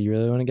Steakhouse. That you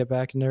really want to get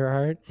back into her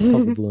heart? A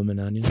couple blooming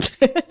onions.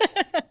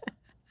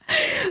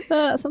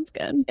 That sounds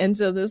good. And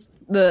so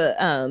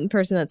the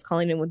person that's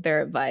calling in with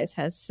their advice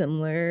has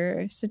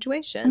similar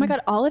situation. Oh my God,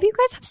 all of you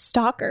guys have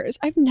stalkers.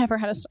 I've never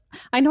had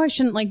I know I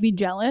shouldn't be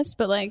jealous,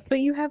 but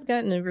you have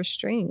gotten a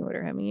restraining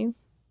order, haven't you?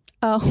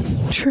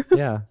 Oh, true.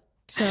 Yeah.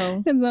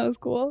 So it's not as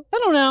cool. I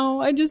don't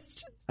know.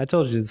 I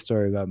told you the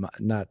story about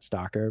not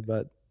stalker,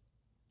 but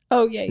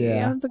oh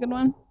yeah, that's a good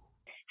one.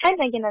 Hi,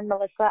 Megan and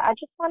Melissa. I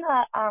just want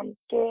to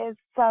give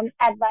some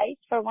advice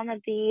for one of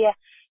the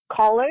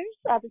callers.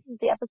 This is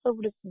the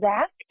episode with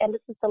Zach, and this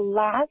is the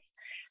last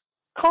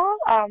call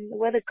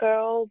where the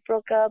girl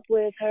broke up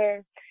with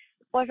her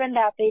boyfriend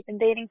that they've been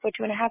dating for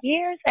 2.5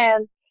 years,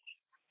 and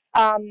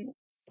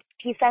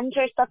he sends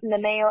her stuff in the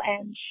mail,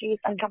 and she's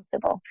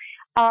uncomfortable.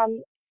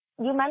 You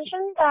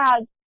mentioned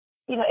that,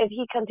 if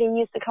he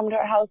continues to come to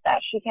her house,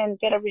 that she can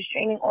get a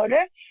restraining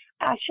order.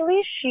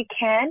 Actually, she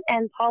can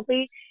and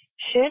probably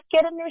should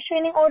get a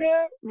restraining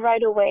order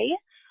right away,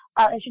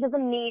 and she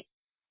doesn't need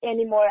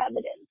any more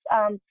evidence.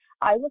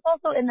 I was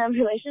also in a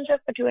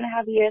relationship for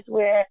 2.5 years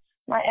where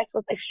my ex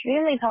was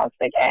extremely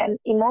toxic and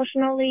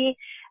emotionally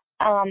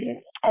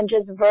and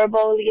just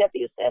verbally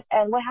abusive.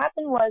 And what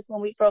happened was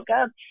when we broke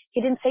up,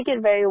 he didn't take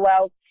it very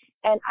well,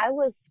 and I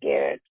was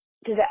scared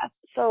to death.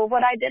 So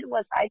what I did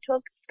was I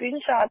took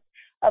screenshots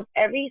of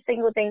every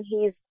single thing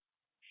he's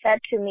said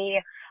to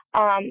me,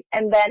 and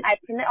then I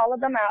printed all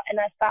of them out and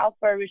I filed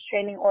for a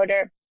restraining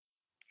order.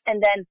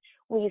 And then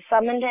we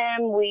summoned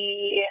him,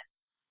 we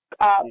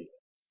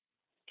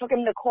took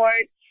him to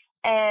court,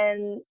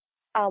 and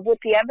with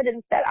the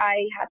evidence that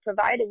I had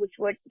provided, which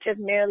were just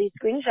merely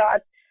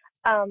screenshots,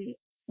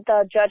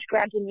 the judge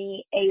granted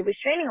me a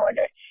restraining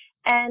order.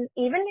 And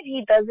even if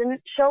he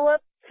doesn't show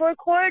up for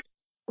court,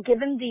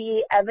 given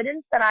the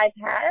evidence that I've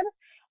had,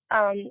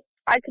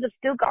 I could have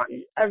still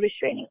gotten a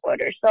restraining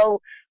order. So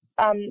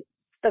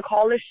the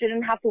caller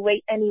shouldn't have to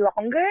wait any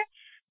longer.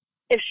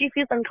 If she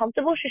feels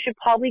uncomfortable, she should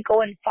probably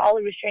go and file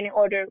a restraining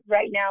order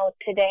right now,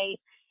 today.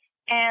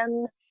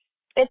 And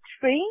it's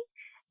free.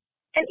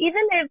 And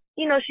even if,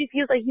 she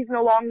feels like he's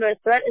no longer a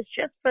threat, it's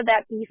just for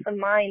that peace of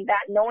mind,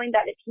 that knowing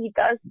that if he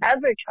does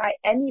ever try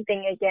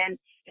anything again,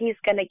 he's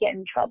going to get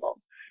in trouble.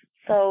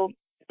 So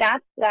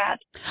that's that.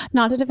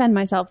 Not to defend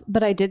myself,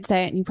 but I did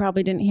say it, and you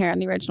probably didn't hear on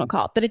the original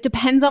call, that it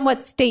depends on what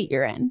state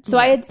you're in. So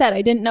I had said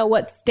I didn't know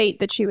what state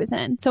that she was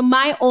in. So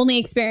my only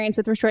experience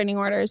with restraining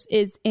orders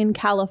is in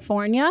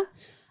California.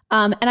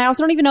 And I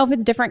also don't even know if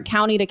it's different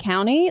county to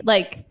county.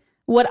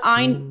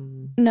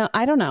 No,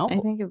 I don't know. I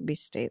think it would be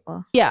state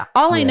law. Yeah.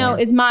 All I know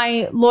is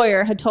my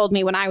lawyer had told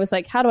me when I was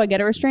like, how do I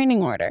get a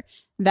restraining order?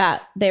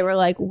 That they were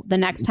like, the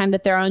next time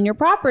that they're on your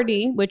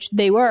property, which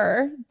they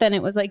were, then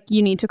it was like,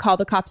 you need to call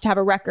the cops to have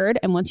a record.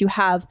 And once you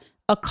have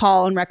a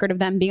call and record of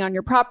them being on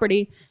your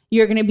property,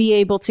 you're going to be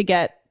able to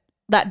get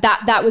that.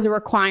 That was a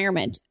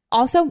requirement.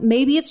 Also,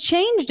 maybe it's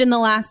changed in the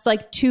last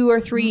 2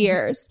 or 3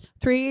 years.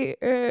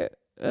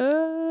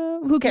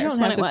 Who cares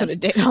when it was? Put a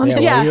date on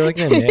it. Yeah, you're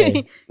looking at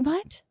me.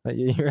 What?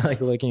 You're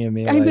like looking at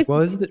me like, what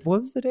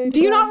was the date?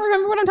 Do you not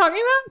remember what I'm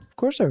talking about? Of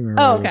course I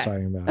remember what you're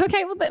talking about.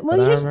 Okay, well I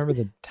don't remember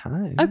the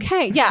time.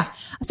 Okay, yeah.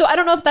 So I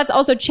don't know if that's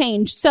also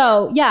changed.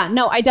 So yeah,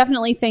 no, I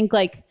definitely think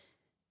like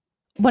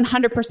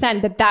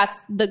 100%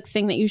 that's the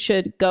thing that you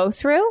should go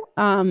through.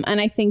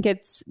 And I think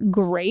it's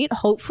great.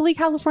 Hopefully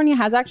California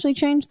has actually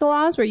changed the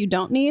laws where you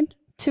don't need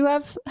to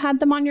have had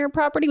them on your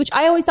property, which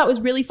I always thought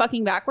was really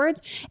fucking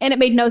backwards. And it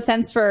made no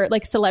sense for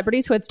like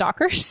celebrities who had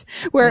stalkers,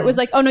 where it was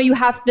like, oh no, you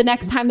have, the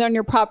next time they're on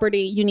your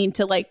property, you need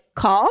to like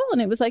call.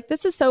 And it was like,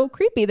 this is so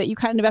creepy that you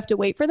kind of have to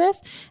wait for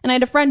this. And I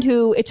had a friend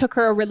who, it took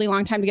her a really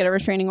long time to get a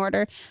restraining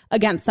order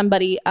against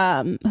somebody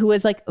who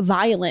was like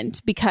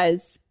violent,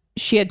 because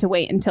she had to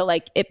wait until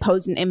like it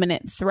posed an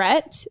imminent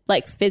threat,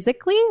 like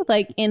physically,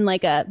 like in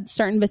like a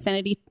certain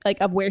vicinity, like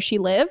of where she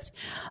lived.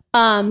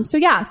 So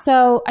yeah,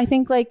 so I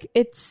think like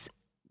it's,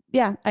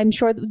 yeah, I'm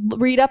sure,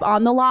 read up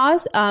on the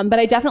laws. But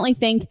I definitely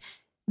think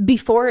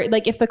before,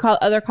 like if the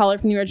other caller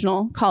from the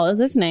original call is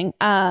listening,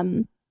 I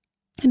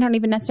don't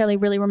even necessarily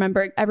really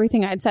remember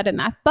everything I had said in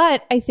that,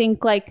 but I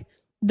think like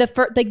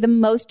the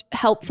most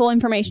helpful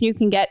information you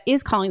can get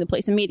is calling the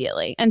police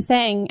immediately and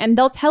saying, and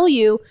they'll tell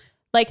you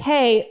like,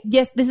 hey,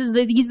 yes, these are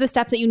the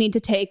steps that you need to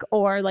take,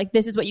 or like,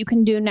 this is what you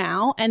can do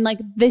now. And like,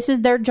 this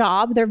is their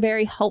job. They're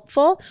very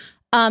helpful.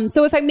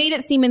 So if I made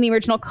it seem in the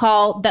original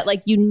call that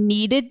like you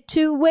needed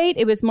to wait,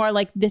 it was more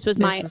like this was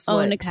my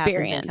own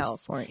experience in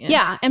California.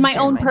 Yeah, and my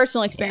own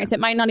personal experience. Yeah.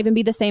 It might not even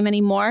be the same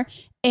anymore,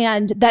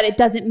 and that it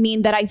doesn't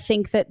mean that I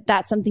think that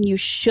that's something you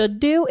should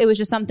do. It was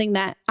just something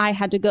that I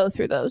had to go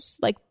through those,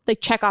 like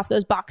check off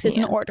those boxes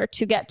in order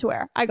to get to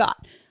where I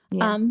got.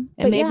 Yeah. And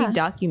maybe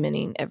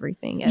documenting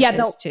everything as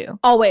is too.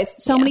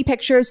 Always. So many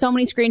pictures, so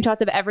many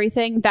screenshots of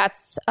everything.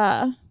 That's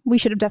we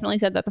should have definitely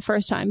said that the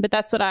first time, but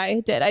that's what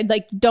I did. I'd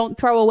like, don't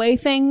throw away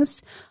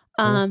things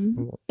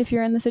if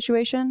you're in the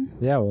situation.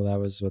 Yeah, well that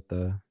was what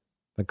the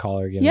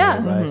caller gave me No,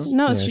 advice. You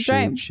know, she's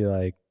right. She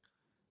like,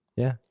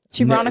 yeah.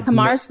 She Veronica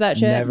Mars that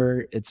shit.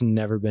 It's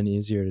never been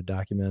easier to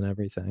document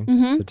everything.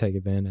 So take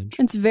advantage.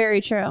 It's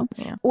very true.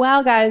 Yeah.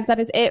 Well, guys, that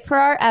is it for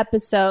our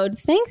episode.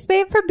 Thanks,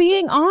 babe, for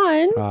being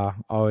on.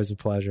 Always a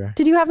pleasure.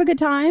 Did you have a good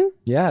time?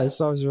 Yeah, this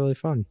is always really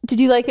fun. Did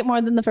you like it more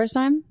than the first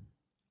time?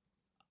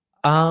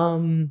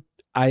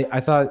 I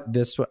thought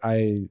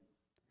the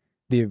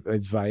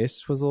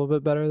advice was a little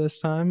bit better this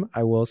time.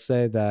 I will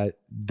say that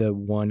the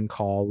one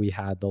call we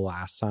had the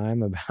last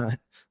time about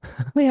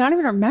wait, I don't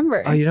even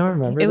remember. Oh, you don't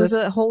remember? It was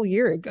a whole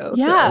year ago.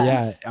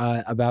 Yeah.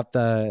 So. About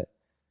the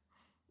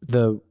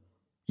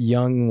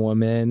young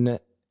woman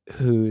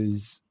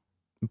whose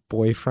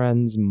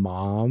boyfriend's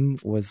mom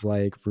was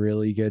like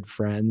really good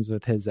friends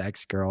with his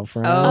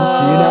ex-girlfriend. Oh,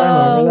 do you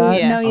not remember that?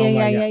 Yeah. No,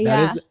 yeah. That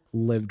has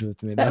lived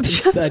with me.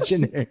 That's such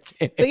an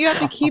entertainment. But you have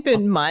to keep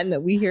in mind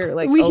that we hear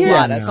like a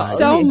lot of calls.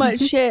 So much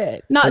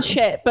shit. Not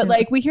shit, but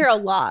like we hear a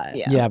lot.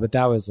 Yeah, but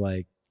that was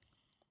like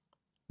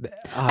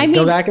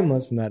go back and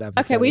listen to that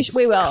episode. Okay,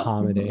 we will.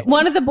 Comedy.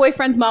 One of the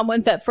boyfriend's mom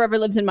ones that forever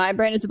lives in my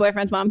brain is the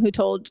boyfriend's mom who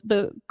told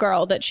the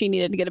girl that she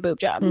needed to get a boob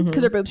job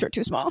because her boobs were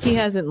too small. He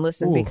hasn't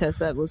listened because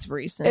that was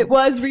recent. It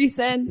was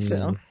recent.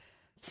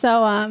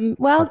 So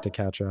well, have to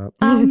catch up.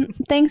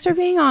 Thanks for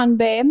being on,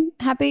 babe.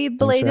 Happy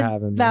belated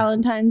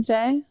Valentine's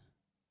Day.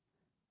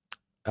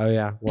 Oh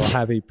yeah, well,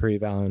 happy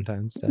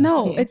pre-Valentine's Day.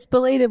 No, it's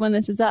belated when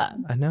this is up.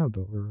 I know,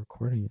 but we're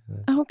recording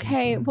it.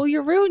 Okay, well,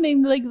 you're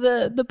ruining like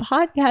the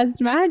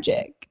podcast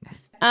magic.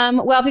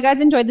 Well, if you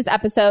guys enjoyed this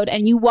episode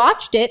and you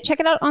watched it,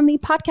 check it out on the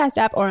podcast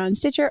app or on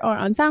Stitcher or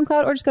on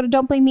SoundCloud, or just go to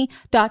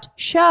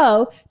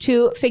don'tblameme.show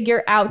to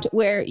figure out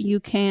where you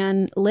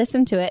can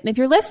listen to it. And if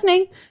you're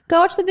listening, go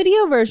watch the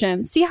video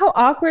version. See how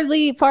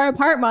awkwardly far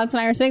apart Mons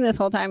and I are sitting this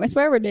whole time. I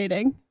swear we're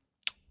dating.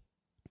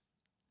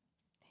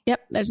 Yep,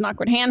 there's an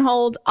awkward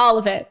handhold, all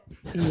of it.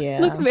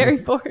 Yeah. Looks very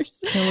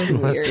forced. That was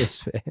weird.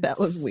 That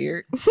was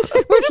weird.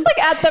 We're just like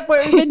at that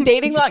point we've been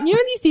dating long. You know,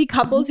 you see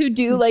couples who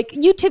do like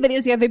YouTube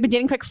videos together, they've been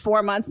dating for like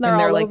 4 months and they're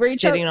all like over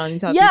each other. Sitting on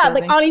top yeah,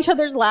 like on each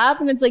other's lap.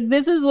 And it's like,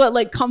 this is what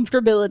like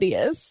comfortability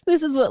is.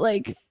 This is what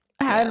like,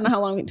 I don't know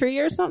how long, 3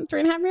 years,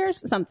 3.5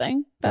 years,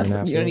 something. That's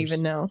you don't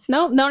even know.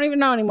 No, don't even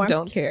know anymore.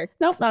 Don't care.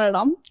 Nope, not at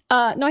all.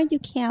 No, I do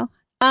care.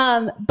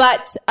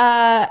 But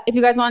if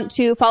you guys want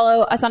to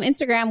follow us on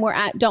Instagram, we're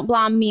at Don't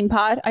Blame Meme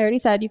Pod. I already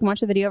said you can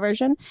watch the video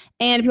version.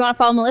 And if you want to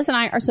follow Melissa and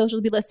I, our socials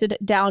will be listed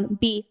down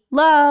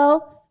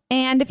below.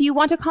 And if you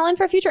want to call in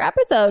for a future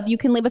episode, you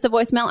can leave us a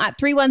voicemail at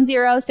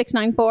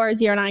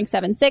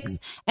 310-694-0976.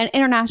 And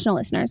international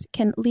listeners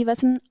can leave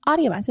us an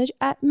audio message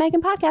at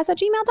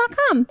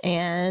meganpodcast@gmail.com.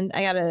 And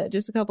I got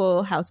just a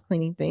couple house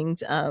cleaning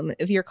things.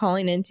 If you're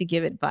calling in to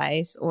give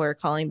advice or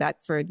calling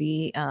back for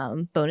the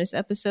bonus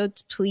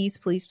episodes, please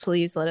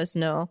let us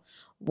know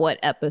what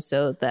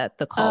episode that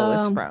the call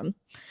is from.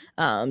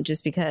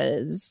 Just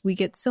because we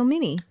get so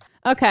many.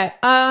 Okay.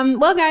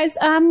 Well, guys,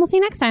 we'll see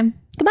you next time.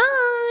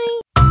 Goodbye.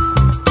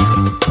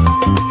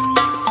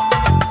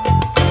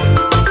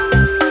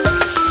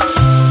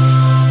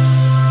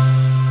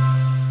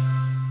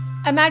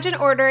 Imagine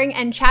ordering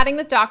and chatting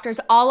with doctors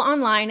all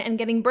online and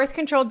getting birth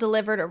control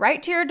delivered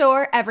right to your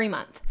door every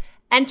month.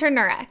 Enter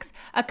Nurex,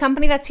 a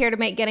company that's here to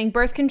make getting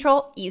birth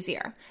control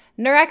easier.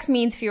 Nurex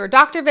means fewer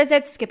doctor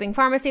visits, skipping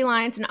pharmacy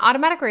lines, and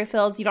automatic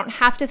refills you don't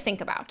have to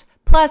think about.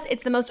 Plus,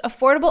 it's the most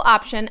affordable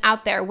option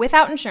out there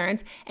without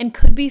insurance and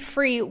could be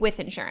free with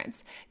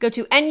insurance. Go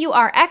to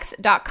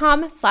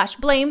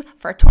nurx.com/blame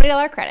for a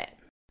 $20 credit.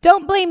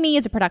 Don't Blame Me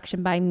is a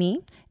production by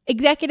me.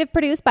 Executive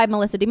produced by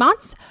Melissa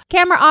DeMonts.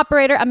 Camera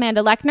operator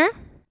Amanda Lechner.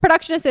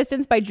 Production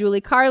assistance by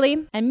Julie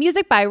Carley. And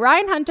music by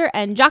Ryan Hunter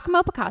and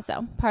Giacomo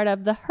Picasso, part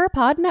of the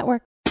HerPod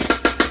Network.